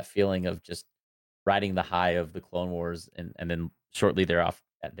 Sort of that feeling of just riding the high of the Clone Wars, and then shortly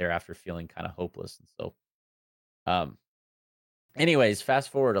thereafter feeling kinda hopeless, and so, um, anyways, fast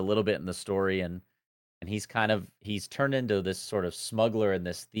forward a little bit in the story, and he's turned into this sort of smuggler and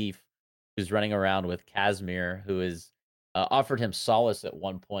this thief who's running around with Casimir, who is, offered him solace at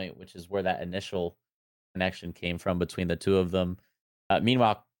one point, which is where that initial connection came from between the two of them.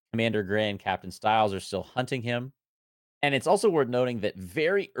 Meanwhile, Commander Gray and Captain Styles are still hunting him, and it's also worth noting that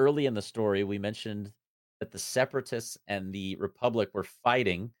very early in the story, we mentioned that the Separatists and the Republic were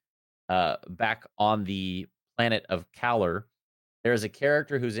fighting, back on the planet of Kalar. There's a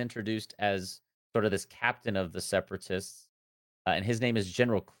character who's introduced as sort of this captain of the Separatists, and his name is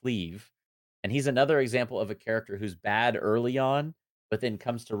General Cleave. And he's another example of a character who's bad early on, but then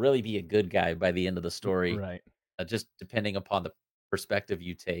comes to really be a good guy by the end of the story, Right. just depending upon the perspective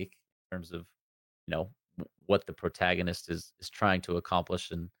you take in terms of, what the protagonist is trying to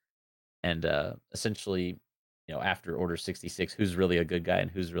accomplish, and essentially, after Order 66, who's really a good guy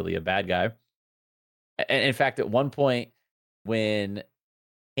and who's really a bad guy. And in fact, at one point, when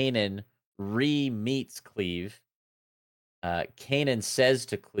Kanan re-meets Cleave, Kanan says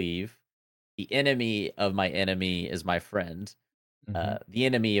to Cleave, "The enemy of my enemy is my friend." Mhm. The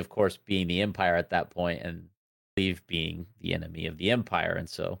enemy, of course, being the Empire at that point, and Cleave being the enemy of the Empire. And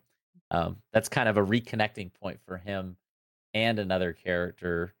so, that's kind of a reconnecting point for him and another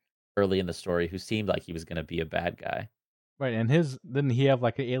character early in the story who seemed like he was going to be a bad guy. Right, and his didn't he have,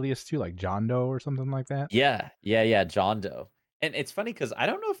 like, an alias too, like John Doe or something like that? Yeah, yeah, yeah, John Doe. And it's funny because I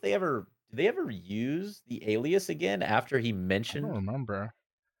don't know if they ever use the alias again after he I don't mentioned. remember.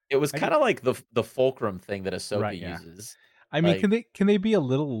 It was I could kinda like the fulcrum thing that Ahsoka Right, yeah. uses. I mean, Like, can they be a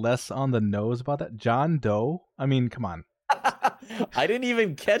little less on the nose about that? John Doe? I mean, come on. I didn't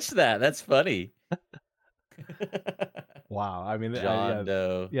even catch that, that's funny. Wow, I mean, John yeah,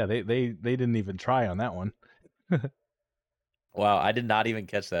 Doe. yeah, they didn't even try on that one. Wow, I did not even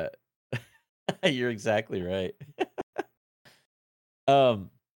catch that. You're exactly right.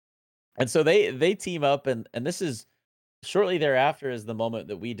 Um, and so they team up, and this is shortly thereafter is the moment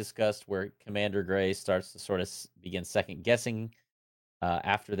that we discussed where Commander Gray starts to sort of begin second guessing,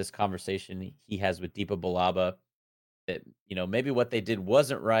 after this conversation he has with Deepa Balaba, that, maybe what they did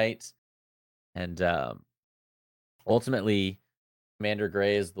wasn't right. And ultimately, Commander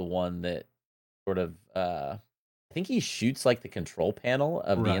Gray is the one that sort of, I think he shoots like the control panel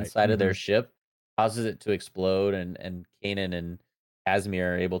of the Right, inside of their mhm. ship, causes it to explode, and Kanan and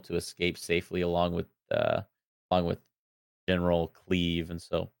Casimir are able to escape safely along with General Cleve, and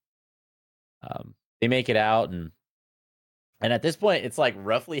so they make it out, and at this point, it's like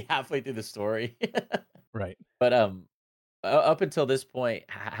roughly halfway through the story. Right. But up until this point,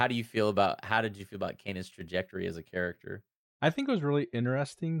 how do you feel about how did you feel about Kanan's trajectory as a character? I think it was really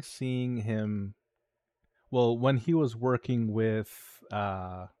interesting seeing him. Well, when he was working with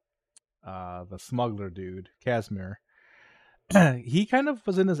the smuggler dude, Casimir, he kind of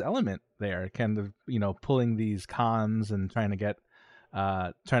was in his element there, kind of, pulling these cons and trying to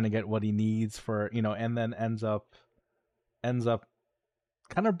get what he needs for, and then ends up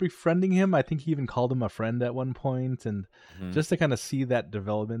kind of befriending him. I think he even called him a friend at one point, and Mhm. just to kind of see that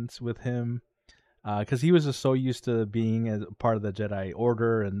development with him, because he was just so used to being as a part of the Jedi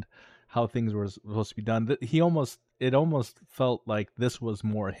Order and how things were supposed to be done, that it almost felt like this was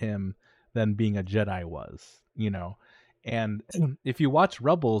more him than being a Jedi was. And if you watch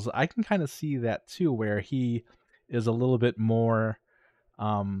Rebels, I can kind of see that too, where he is a little bit more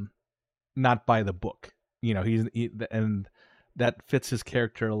um not by the book. And that fits his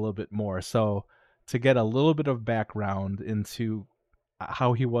character a little bit more. So to get a little bit of background into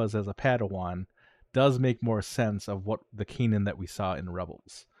how he was as a Padawan does make more sense of what the Kanan that we saw in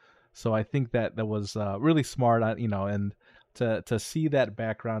Rebels. So I think that was really smart, and to see that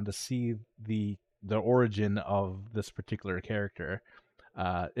background, to see the origin of this particular character,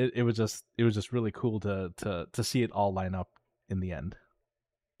 it was just really cool to see it all line up in the end.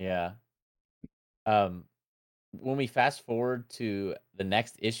 Yeah. Um, when we fast forward to the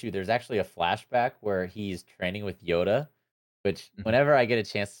next issue, there's actually a flashback where he's training with Yoda, which Mhm. whenever I get a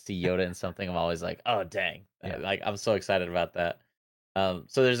chance to see Yoda in something, I'm always like, "Oh, dang." Yeah. Like, I'm so excited about that.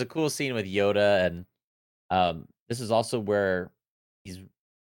 So there's a cool scene with Yoda, and this is also where he's,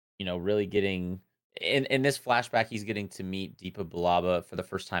 really getting in this flashback, he's getting to meet Deepa Balaba for the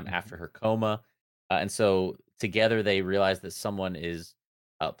first time Mhm. after her coma. And so together they realize that someone is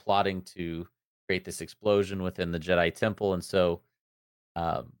plotting to create this explosion within the Jedi Temple. And so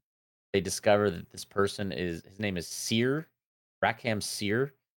um, they discover that this person is his name is Seer, Rackham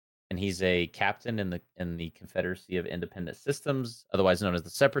Seer, and he's a captain in the Confederacy of Independent Systems, otherwise known as the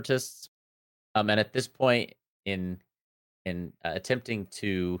Separatists. And at this point in attempting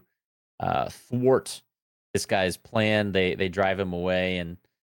to thwart this guy's plan. They drive him away, and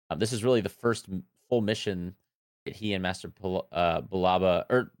this is really the first full mission that he and Balaba,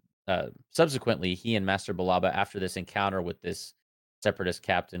 or subsequently he and Master Balaba, after this encounter with this separatist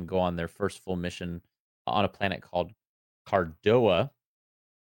captain, go on their first full mission on a planet called Cardoa.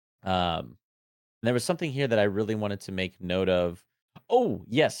 Um, and there was something here that I really wanted to make note of. Oh,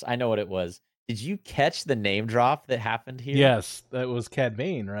 yes, I know what it was. Did you catch the name drop that happened here? Yes, that was Cad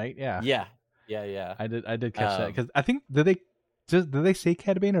Bane, right? Yeah, Yeah, yeah, yeah. I did catch that Um, because I think did they say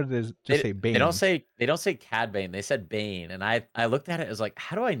Cad Bane or did they just say Bane? they don't say Cad Bane, they said Bane, and I looked at it, I was like,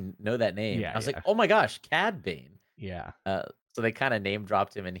 "How do I know that name?" Yeah, I was like, yeah, "Oh my gosh, Cad Bane." yeah. Uh, so they kinda name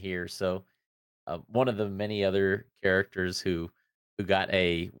dropped him in here, so, one of the many other characters who got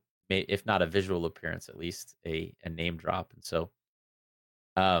if not a visual appearance, at least a name drop, and so,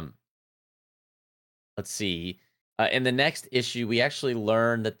 um, let's see, in the next issue, we actually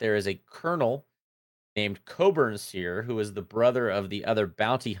learn that there is a colonel named Coburn Seer, who is the brother of the other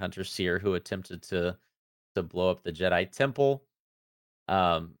bounty hunter Seer who attempted to blow up the Jedi Temple.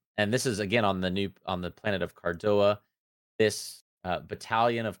 And this is again on the planet of Cardoa. This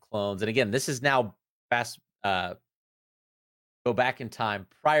battalion of clones, and again, this is now fast. Go back in time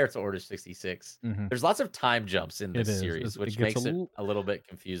prior to Order 66. Hmm. There's lots of time jumps in It this is. series, It which gets makes it a little bit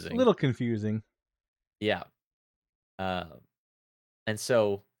confusing. little confusing. Yeah. Um, and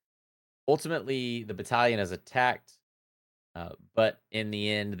so ultimately, the battalion is attacked, but in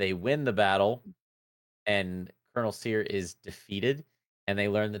the end, they win the battle and Colonel Sear is defeated, and they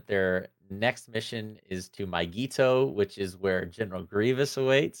learn that their next mission is to Maigito, which is where General Grievous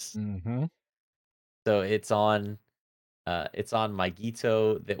awaits. Hmm. So it's on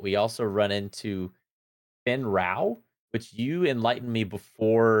Maigito that we also run into Finn Rao, which you enlightened me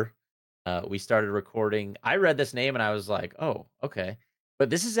before we started recording. I read this name and I was like, oh, okay. But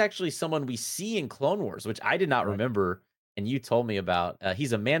this is actually someone we see in Clone Wars, which I did not Right. remember, and you told me about.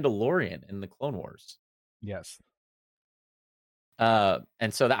 He's a Mandalorian in the Clone Wars. Yes.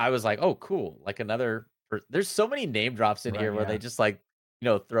 And so that I was like, "Oh, cool." Like there's so many name drops in Right. here where they Yeah. just like,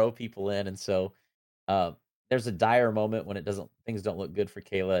 throw people in. And so uh there's a dire moment when it doesn't things don't look good for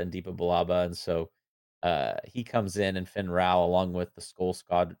Kayla and Deepa Balaba. And so he comes in and Finn Rao along with the Skull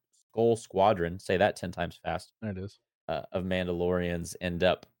Squadron, say that 10 times fast, There it is. of Mandalorians end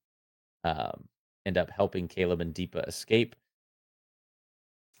up end up helping Caleb and Deepa escape.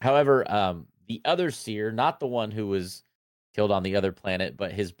 However, the other seer, not the one who was killed on the other planet,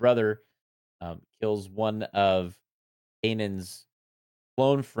 but his brother, kills one of Kanan's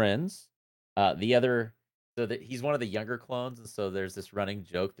clone friends. The other, so that he's one of the younger clones, and so there's this running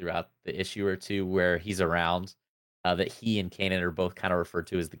joke throughout the issue or two where he's around, that he and Kanan are both kind of referred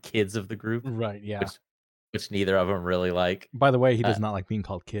to as the kids of the group, Right, yeah. which neither of them really like. By the way, he Uh, does not like being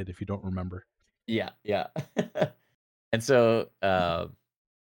called kid, if you don't remember. yeah, yeah. And so uh,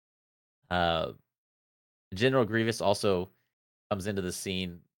 General Grievous also comes into the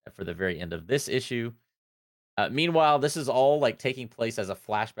scene for the very end of this issue. Meanwhile, this is all like taking place as a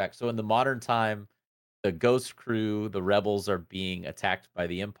flashback. So in the modern time, the Ghost Crew, the rebels are being attacked by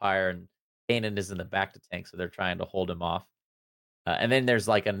the Empire, and Kanan is in the back to tank, so they're trying to hold him off. And then there's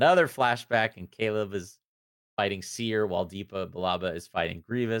like another flashback, and Caleb is fighting Seer while Deepa Balaba is fighting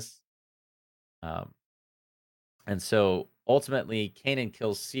Grievous. Um, and so ultimately, Kanan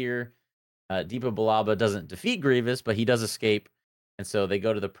kills Seer. Deepa Balaba doesn't defeat Grievous, but he does escape. And so they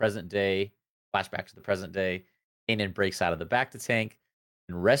go to the present day, flashback to the present day. Kanan breaks out of the back to tank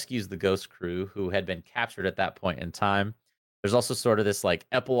and rescues the Ghost Crew, who had been captured at that point in time. There's also sort of this like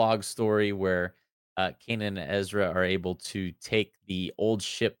epilogue story where Kanan and Ezra are able to take the old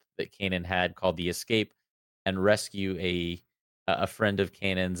ship that Kanan had called the Escape and rescue a friend of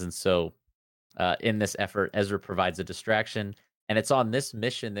Kanan's. And so in this effort, Ezra provides a distraction. And it's on this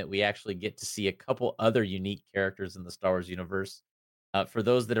mission that we actually get to see a couple other unique characters in the Star Wars universe. For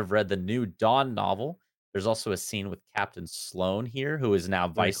those that have read the new Dawn novel, there's also a scene with Captain Sloan here, who is now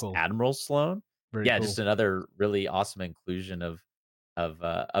Very Vice cool. Admiral Sloan. Very Yeah, cool. just another really awesome inclusion of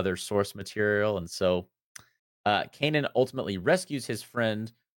other source material. And so Kanan ultimately rescues his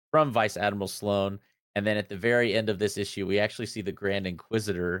friend from Vice Admiral Sloan. And then at the very end of this issue, we actually see the Grand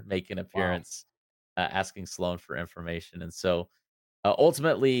Inquisitor make an Wow. appearance, asking Sloan for information. And so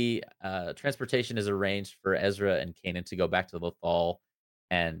ultimately, transportation is arranged for Ezra and Kanan to go back to Lothal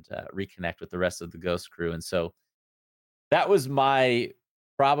and reconnect with the rest of the Ghost Crew. And so that was my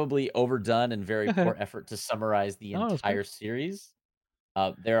probably overdone and very No, poor effort to summarize the it's good. entire series.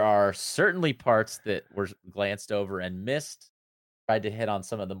 There are certainly parts that were glanced over and missed. Tried to hit on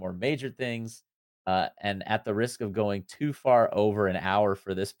some of the more major things. And at the risk of going too far over an hour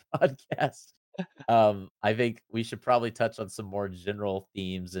for this podcast, I think we should probably touch on some more general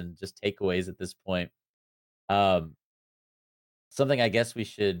themes and just takeaways at this point. Um, Something I guess we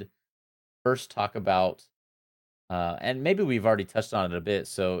should first talk about, and maybe we've already touched on it a bit.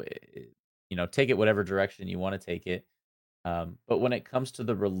 So, take it whatever direction you want to take it. But when it comes to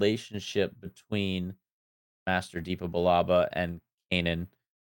the relationship between Master Deepa Balaba and Kanan,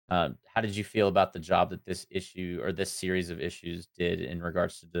 how did you feel about the job that this issue or this series of issues did in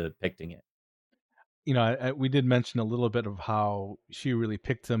regards to depicting it? We did mention a little bit of how she really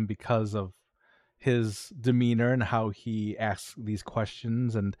picked him because of his demeanor and how he asks these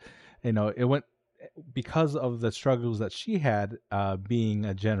questions, and it went because of the struggles that she had being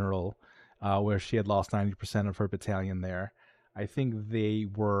a general, where she had lost 90% of her battalion there. I think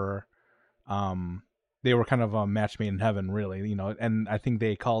um, they were kind of a match made in heaven, really. And I think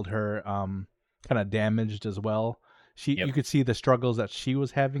they called her kind of damaged as well. You Yep. could see the struggles that she was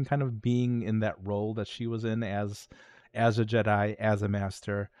having, kind of being in that role that she was in as a Jedi, as a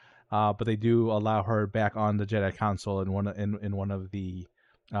master. But they do allow her back on the Jedi Council in one of the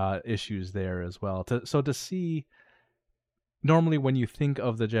issues there as well. To see, normally when you think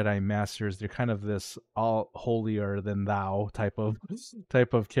of the Jedi Masters, they're kind of this all holier than thou type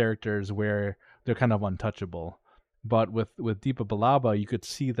of characters where they're kind of untouchable. But with Deepa Balaba, you could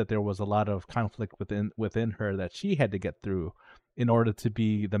see that there was a lot of conflict within her that she had to get through in order to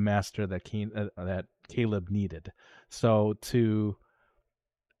be the master that Caleb needed. So to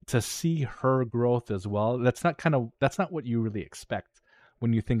see her growth as well, that's not what you really expect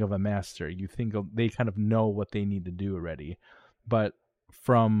when you think of a master. You think of, they kind of know what they need to do already. But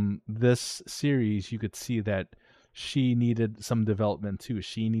from this series, you could see that she needed some development too.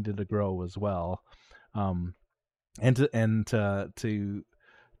 She needed to grow as well. um and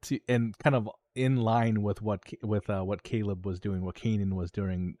kind of in line with what Caleb was doing, what Kanan was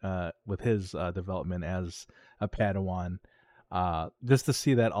doing with his development as a Padawan. Just to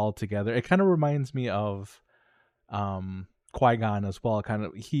see that all together, it kind of reminds me of Qui-Gon as well. Kind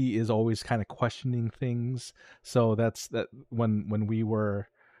of, he is always kind of questioning things. So that's that when we were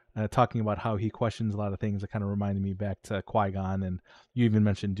talking about how he questions a lot of things, it kind of reminded me back to Qui-Gon, and you even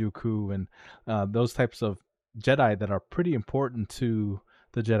mentioned Dooku and those types of Jedi that are pretty important to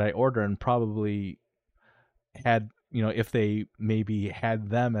the Jedi Order, and probably had if they maybe had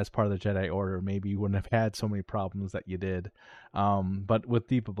them as part of the Jedi Order, maybe you wouldn't have had so many problems that you did. But with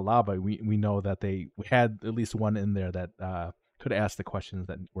Deepa Balaba, we know that they had at least one in there that could ask the questions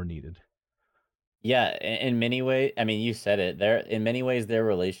that were needed. Yeah, in many ways, I mean, you said it. There, in many ways, their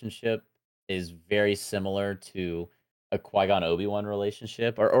relationship is very similar to a Qui-Gon Obi-Wan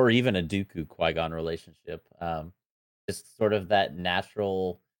relationship, or even a Dooku Qui-Gon relationship. Just sort of that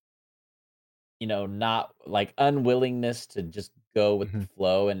natural, not like unwillingness to just go with the Hmm.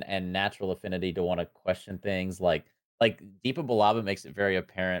 flow, and natural affinity to want to question things. Like Deepa Balaba makes it very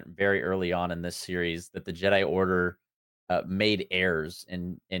apparent very early on in this series that the Jedi Order made errors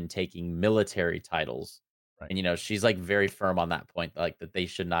in taking military titles, Right. and she's like very firm on that point, like that they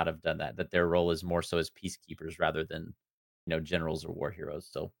should not have done that. That their role is more so as peacekeepers rather than generals or war heroes.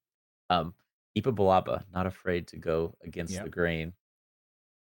 So Deepa Balaba not afraid to go against Yeah. the grain.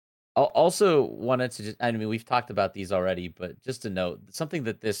 Also wanted to just, I mean, we've talked about these already, but just to note, something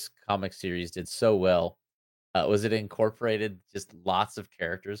that this comic series did so well was it incorporated just lots of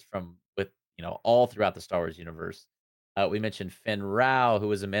characters from with, all throughout the Star Wars universe. We mentioned Finn Rao, who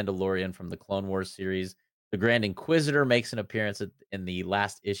was a Mandalorian from the Clone Wars series. The Grand Inquisitor makes an appearance in the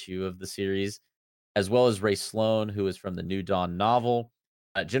last issue of the series, as well as Ray Sloan, who is from the New Dawn novel.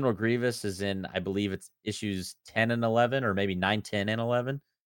 General Grievous is in, I believe it's issues 10 and 11, or maybe 9, 10, and 11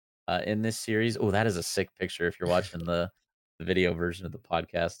 in this series. Oh, that is a sick picture if you're watching the video version of the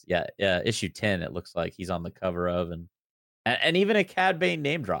podcast. Yeah, yeah, issue 10, it looks like he's on the cover of, and even a Cad Bane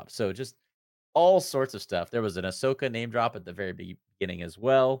name drop. So just all sorts of stuff. There was an Ahsoka name drop at the very beginning as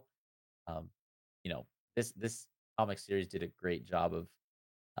well. Um, this comic series did a great job of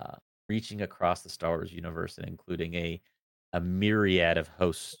uh, reaching across the Star Wars universe and including a myriad of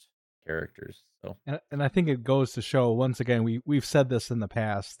host characters. So And I think it goes to show once again, we've said this in the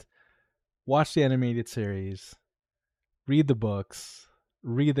past. Watch the animated series, read the books,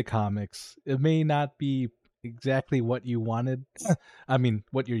 read the comics. It may not be exactly what you wanted. I mean,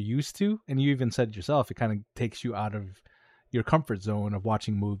 what you're used to, and you even said yourself, it kind of takes you out of your comfort zone of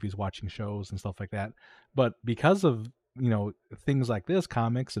watching movies, watching shows, and stuff like that. But because of things like this,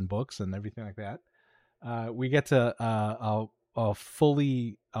 comics and books and everything like that, we get to a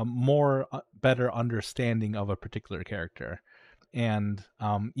fully a more better understanding of a particular character, and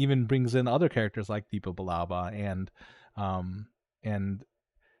even brings in other characters like Deepa Balaba um, and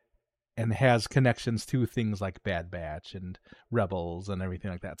and has connections to things like Bad Batch and Rebels and everything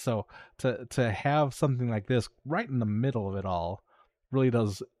like that. So to have something like this right in the middle of it all really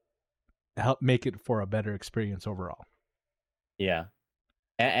does help make it for a better experience overall. yeah,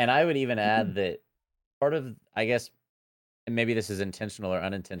 and I would even add that part of, I guess, and maybe this is intentional or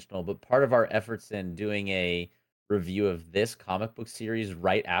unintentional, but part of our efforts in doing a review of this comic book series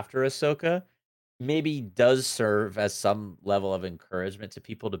right after Ahsoka maybe does serve as some level of encouragement to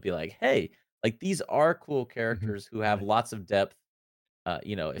people to be like, hey, like these are cool Mhm. characters who have Right. lots of depth.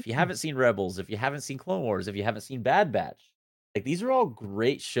 If you haven't seen Rebels, if you haven't seen Clone Wars, if you haven't seen Bad Batch, like these are all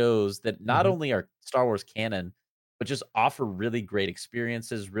great shows that not Hmm. only are Star Wars canon, but just offer really great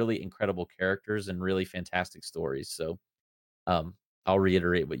experiences, really incredible characters, and really fantastic stories. So, um, I'll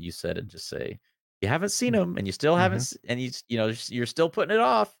reiterate what you said and just say, you haven't seen them, and you still haven't, Hmm. and you're still putting it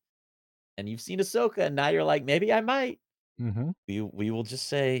off, and you've seen Ahsoka, and now you're like, maybe I might. Hmm. We will just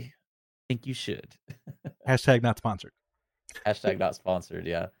say, think you should. Hashtag not sponsored. Hashtag not sponsored.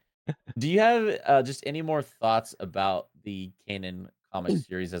 Yeah. Do you have just any more thoughts about the Kanan comic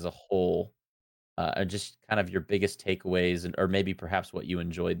series as a whole, and just kind of your biggest takeaways, or maybe perhaps what you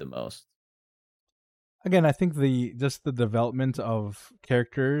enjoyed the most? Again, I think the just the development of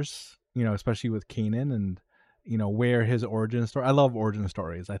characters, especially with Kanan and where his origin story. I love origin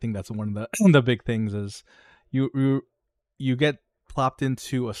stories. I think that's one of the the big things is you you get plopped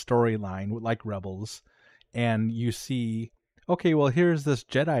into a storyline like Rebels, and you see, okay, well, here's this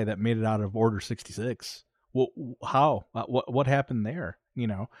Jedi that made it out of Order 66. Well, how? What happened there?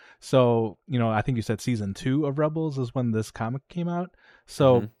 So I think you said season 2 of Rebels is when this comic came out.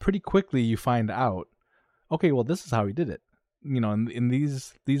 So Hmm. pretty quickly you find out, okay, well, this is how he did it. And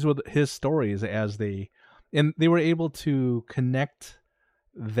these were his stories as they were able to connect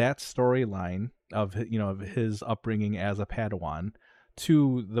that storyline of of his upbringing as a Padawan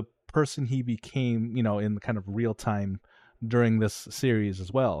to the person he became, in kind of real time during this series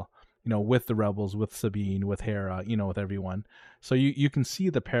as well. With the rebels, with Sabine, with Hera, with everyone. So you can see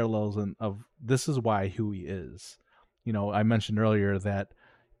the parallels of this is why who he is. I mentioned earlier that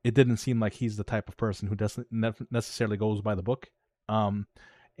it didn't seem like he's the type of person who doesn't necessarily goes by the book, um,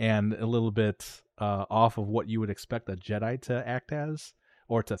 and a little bit off of what you would expect a Jedi to act as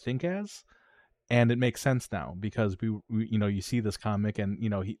or to think as. and it makes sense now because we you see this comic, and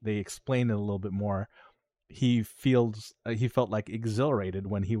they explain it a little bit more. He felt like exhilarated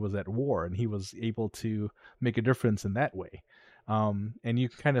when he was at war, and he was able to make a difference in that way. And you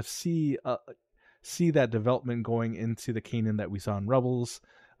can kind of see that development going into the Kanan that we saw in Rebels.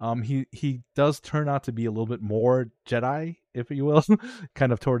 He does turn out to be a little bit more Jedi, if you will,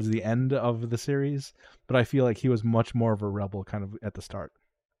 kind of towards the end of the series. But I feel like he was much more of a rebel kind of at the start.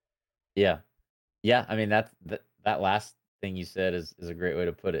 Yeah. Yeah, I mean, that last thing you said is a great way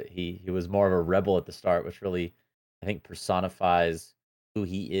to put it. He was more of a rebel at the start, which really, I think, personifies who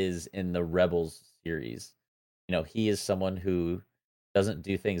he is in the Rebels series. He is someone who doesn't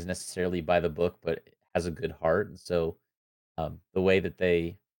do things necessarily by the book, but has a good heart, and so, the way that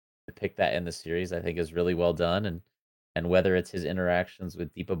they depict that in the series, I think, is really well done, and whether it's his interactions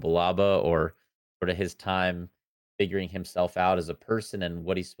with Deepa Billaba or sort of his time figuring himself out as a person and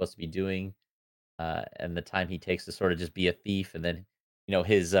what he's supposed to be doing, and the time he takes to sort of just be a thief, and then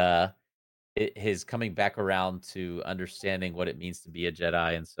his coming back around to understanding what it means to be a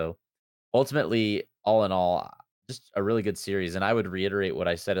Jedi, and so ultimately, all in all, just a really good series. And I would reiterate what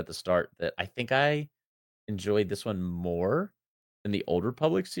I said at the start that I think I enjoyed this one more than the Old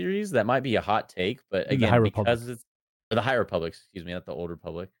Republic series. That might be a hot take, but In the High again, Republic. because it's or the High Republic, excuse me, not the Old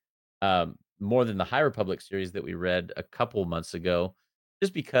Republic. More than the High Republic series that we read a couple months ago,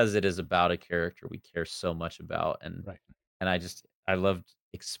 just because it is about a character we care so much about, Right. and I loved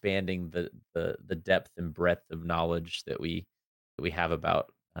expanding the depth and breadth of knowledge that we have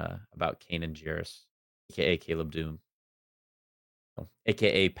about Kanan Jarrus, aka Caleb Doom,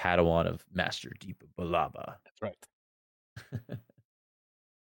 aka Padawan of Master Deepa Balaba. That's right.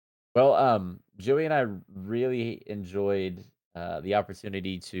 Well, Joey and I really enjoyed the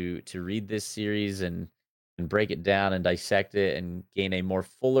opportunity to read this series and break it down and dissect it and gain a more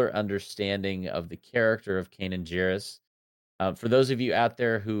fuller understanding of the character of Kanan Jarrus. For those of you out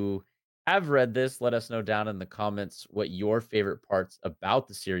there who have read this, let us know down in the comments what your favorite parts about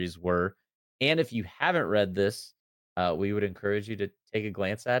the series were. And if you haven't read this, we would encourage you to take a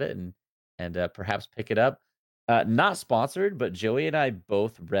glance at it and perhaps pick it up. Not sponsored, but Joey and I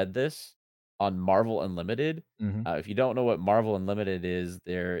both read this on Marvel Unlimited. Hmm. If you don't know what Marvel Unlimited is,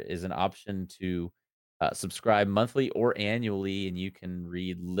 there is an option to subscribe monthly or annually, and you can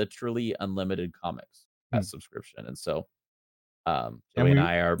read literally unlimited comics Hmm. that subscription. And so And Joey and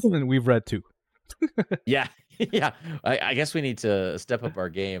I are we've read two. yeah, yeah. I guess we need to step up our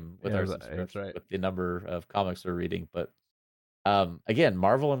game with Yeah, our that's subscription, right. with the number of comics we're reading. But again,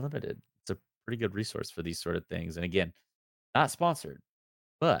 Marvel Unlimited, it's a pretty good resource for these sort of things. And again, not sponsored,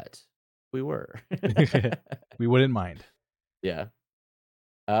 but we were. We wouldn't mind. Yeah.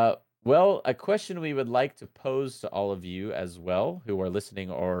 Uh, well, a question we would like to pose to all of you as well who are listening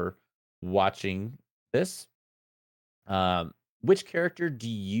or watching this. Which character do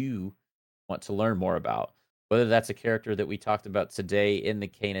you want to learn more about? Whether that's a character that we talked about today in the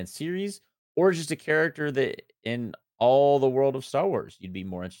Kanan series, or just a character that in all the world of Star Wars you'd be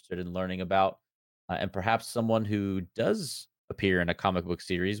more interested in learning about, and perhaps someone who does appear in a comic book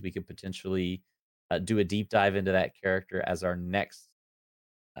series, we could potentially do a deep dive into that character as our next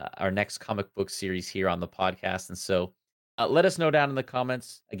comic book series here on the podcast. And so let us know down in the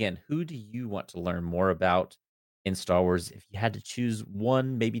comments again, who do you want to learn more about in Star Wars? If you had to choose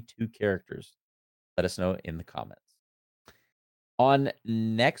one, maybe two characters, let us know in the comments. On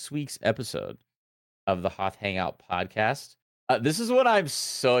next week's episode of the Hoth Hangout podcast, this is what I'm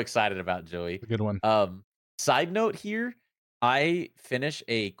so excited about, Joey. A good one. Um, Side note here, I finish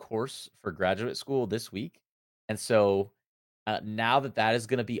a course for graduate school this week. And so now that is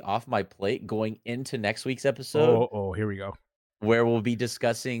going to be off my plate going into next week's episode, Oh, here we go. where we'll be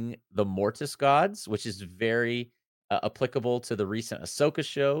discussing the Mortis gods, which is very applicable to the recent Ahsoka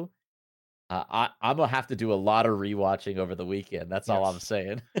show. I'm gonna have to do a lot of rewatching over the weekend. That's all I'm Yes.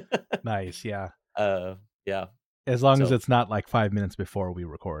 saying. Nice. Yeah. uh, yeah. As long as So it's not like 5 minutes before we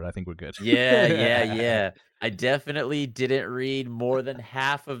record, I think we're good. yeah, yeah, yeah. I definitely didn't read more than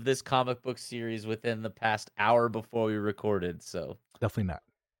half of this comic book series within the past hour before we recorded. So Definitely not.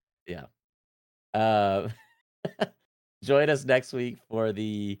 yeah. Uh, join us next week for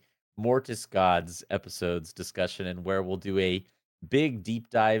the Mortis Gods episodes discussion, and where we'll do a big deep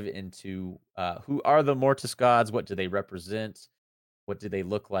dive into who are the Mortis Gods, what do they represent, what do they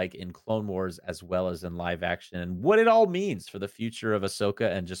look like in Clone Wars as well as in live action, and what it all means for the future of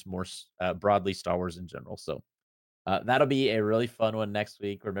Ahsoka and just more broadly Star Wars in general. So that'll be a really fun one next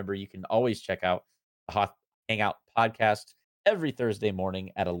week. Remember, you can always check out the Hot Hangout podcast every Thursday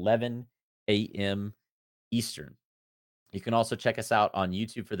morning at 11 a.m. Eastern. You can also check us out on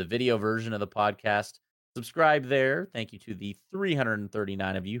YouTube for the video version of the podcast. Subscribe there. Thank you to the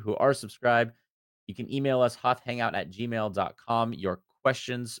 339 of you who are subscribed. You can email us hothhangout@gmail.com. Your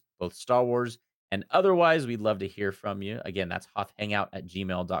questions, both Star Wars and otherwise, we'd love to hear from you. Again, that's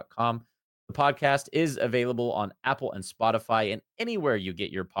hothhangout@gmail.com. The podcast is available on Apple and Spotify and anywhere you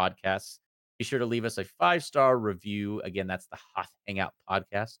get your podcasts. Be sure to leave us a 5-star review. Again, that's the Hoth Hangout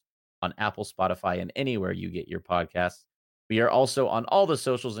podcast on Apple, Spotify, and anywhere you get your podcasts. We are also on all the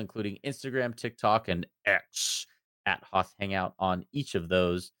socials, including Instagram, TikTok, and X at Hoth Hangout on each of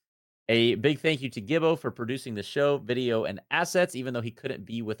those. A big thank you to Gibbo for producing the show, video, and assets, even though he couldn't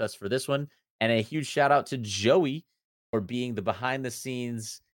be with us for this one. And a huge shout out to Joey for being the behind the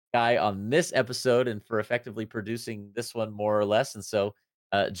scenes guy on this episode and for effectively producing this one more or less. And so,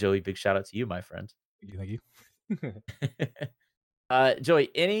 Joey, big shout out to you, my friend. Thank you. Joey,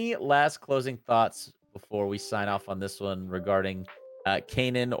 any last closing thoughts before we sign off on this one regarding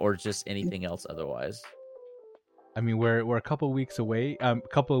Kanan or just anything else otherwise? I mean, we're a couple of weeks away, a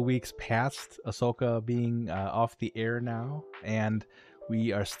couple of weeks past Ahsoka being off the air now, and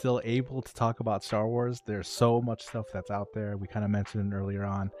we are still able to talk about Star Wars. There's so much stuff that's out there. We kind of mentioned it earlier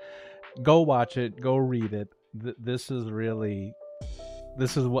on. Go watch it. Go read it. This is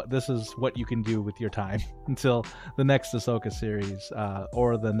what you can do with your time until the next Ahsoka series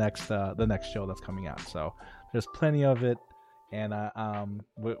or the next show that's coming out. So there's plenty of it, and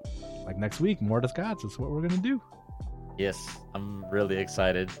like next week, more Gods is what we're gonna do. Yes, I'm really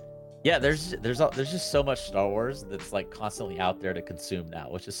excited. Yeah, there's just so much Star Wars that's like constantly out there to consume now,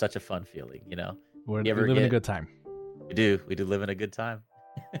 which is such a fun feeling, you know. We live in a good time. We do live in a good time.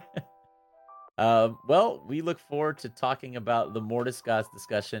 Well, we look forward to talking about the Mortis Gods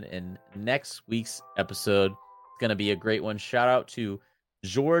discussion in next week's episode. It's going to be a great one. Shout out to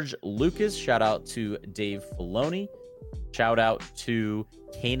George Lucas. Shout out to Dave Filoni. Shout out to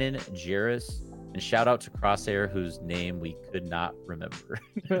Kanan Jarrus. And shout out to Crosshair, whose name we could not remember.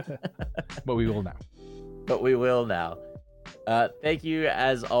 But we will now. Thank you,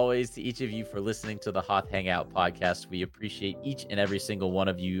 as always, to each of you for listening to the Hoth Hangout podcast. We appreciate each and every single one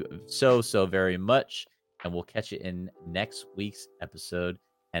of you so very much. And we'll catch you in next week's episode.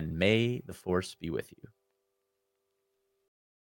 And may the Force be with you.